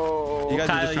 No. You guys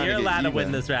are just Kyle, trying to you're get allowed to even.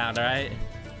 win this round, all right?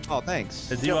 Oh, thanks.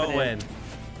 Because you won't Jumping in. win.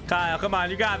 Kyle, come on.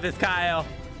 You got this, Kyle.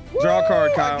 Draw a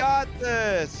card, I Kyle. got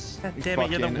this. God You damn it,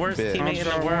 you're the fucking worst bitch. teammate in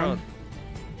the I'm world.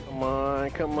 Come on,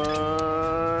 come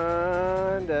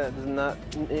on. That's not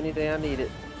anything I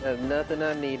needed. That's nothing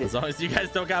I needed. As long as you guys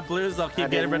don't got blues, I'll keep I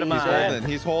getting rid of didn't need mine. that.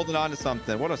 He's holding on to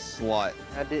something. What a slut.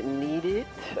 I didn't need it.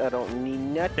 I don't need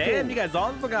nothing. Damn, you guys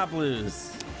all got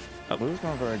blues. Blue's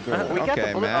not very good. We got the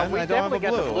Okay, blue. man. We I don't have a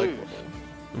definitely got the blue. blues.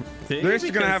 See? They're just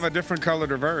gonna Because- have a different colored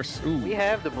reverse. Ooh. We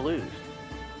have the blues.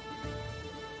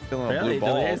 Feeling a Really? blue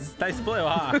ball. Delirious? Nice blue,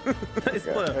 huh? Nice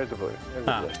Yeah, blue. there's the blue. There's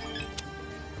the Ah. blue.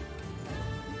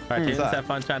 Cartoonz, that? have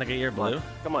fun trying to get your blue.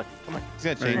 Come on, come on. He's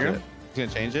gonna There you change go. it. He's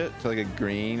gonna change it to like a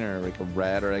green or like a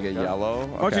red or like a yellow.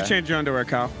 Why don't you Okay. change your underwear,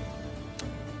 Kyle?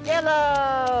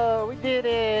 Yellow! We did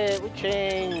it! We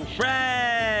changed.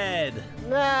 Red!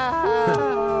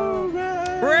 No!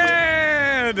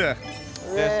 Red!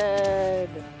 Red!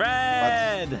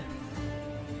 Red!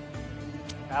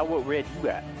 What red you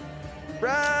got?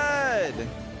 Red.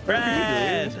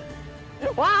 Red!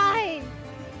 Why?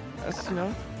 That's, you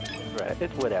know. Red.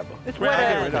 It's whatever. It's Red. I'll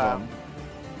get rid whatever. of him.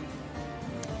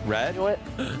 Red? You know what?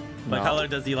 What No. color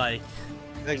does he like?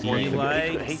 Next He green.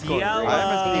 likes He's going yellow. green. I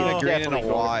haven't seen a green in Definitely a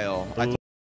going. while.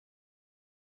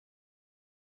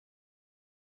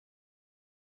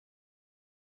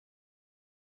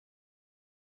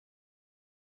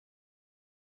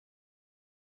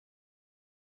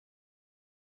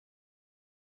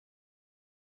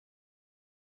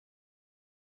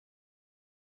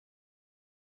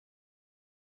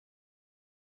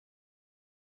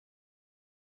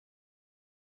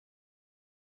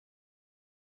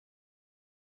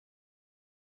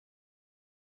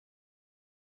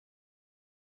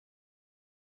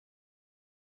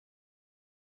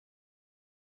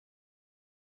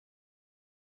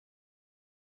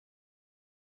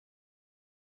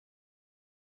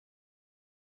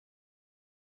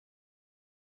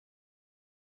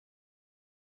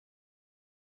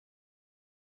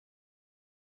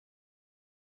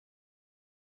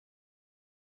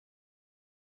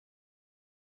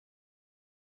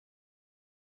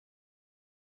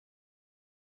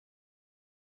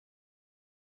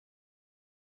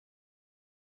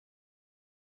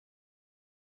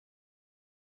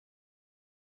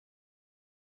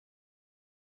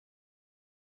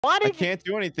 Why I did you? can't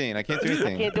do anything. I can't do I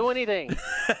anything. can't do anything.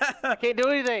 I can't do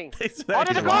anything. Thanks for What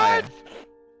that. are the Why? cards?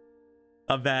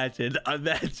 Imagine.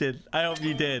 I hope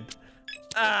you did.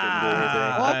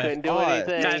 I couldn't do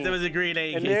anything. Guys, it was a green 8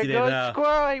 in And case there you didn't goes know.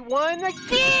 Squirrel. He won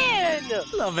again.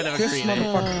 A little bit of a This green 8.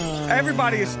 motherfucker.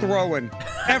 Everybody is throwing.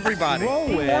 Everybody. He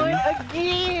won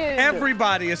again.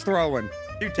 Everybody is throwing.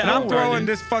 You And tell I'm him, throwing Brandon.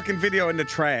 this fucking video in the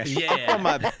trash. Yeah.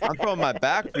 I'm throwing my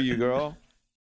back for you, girl.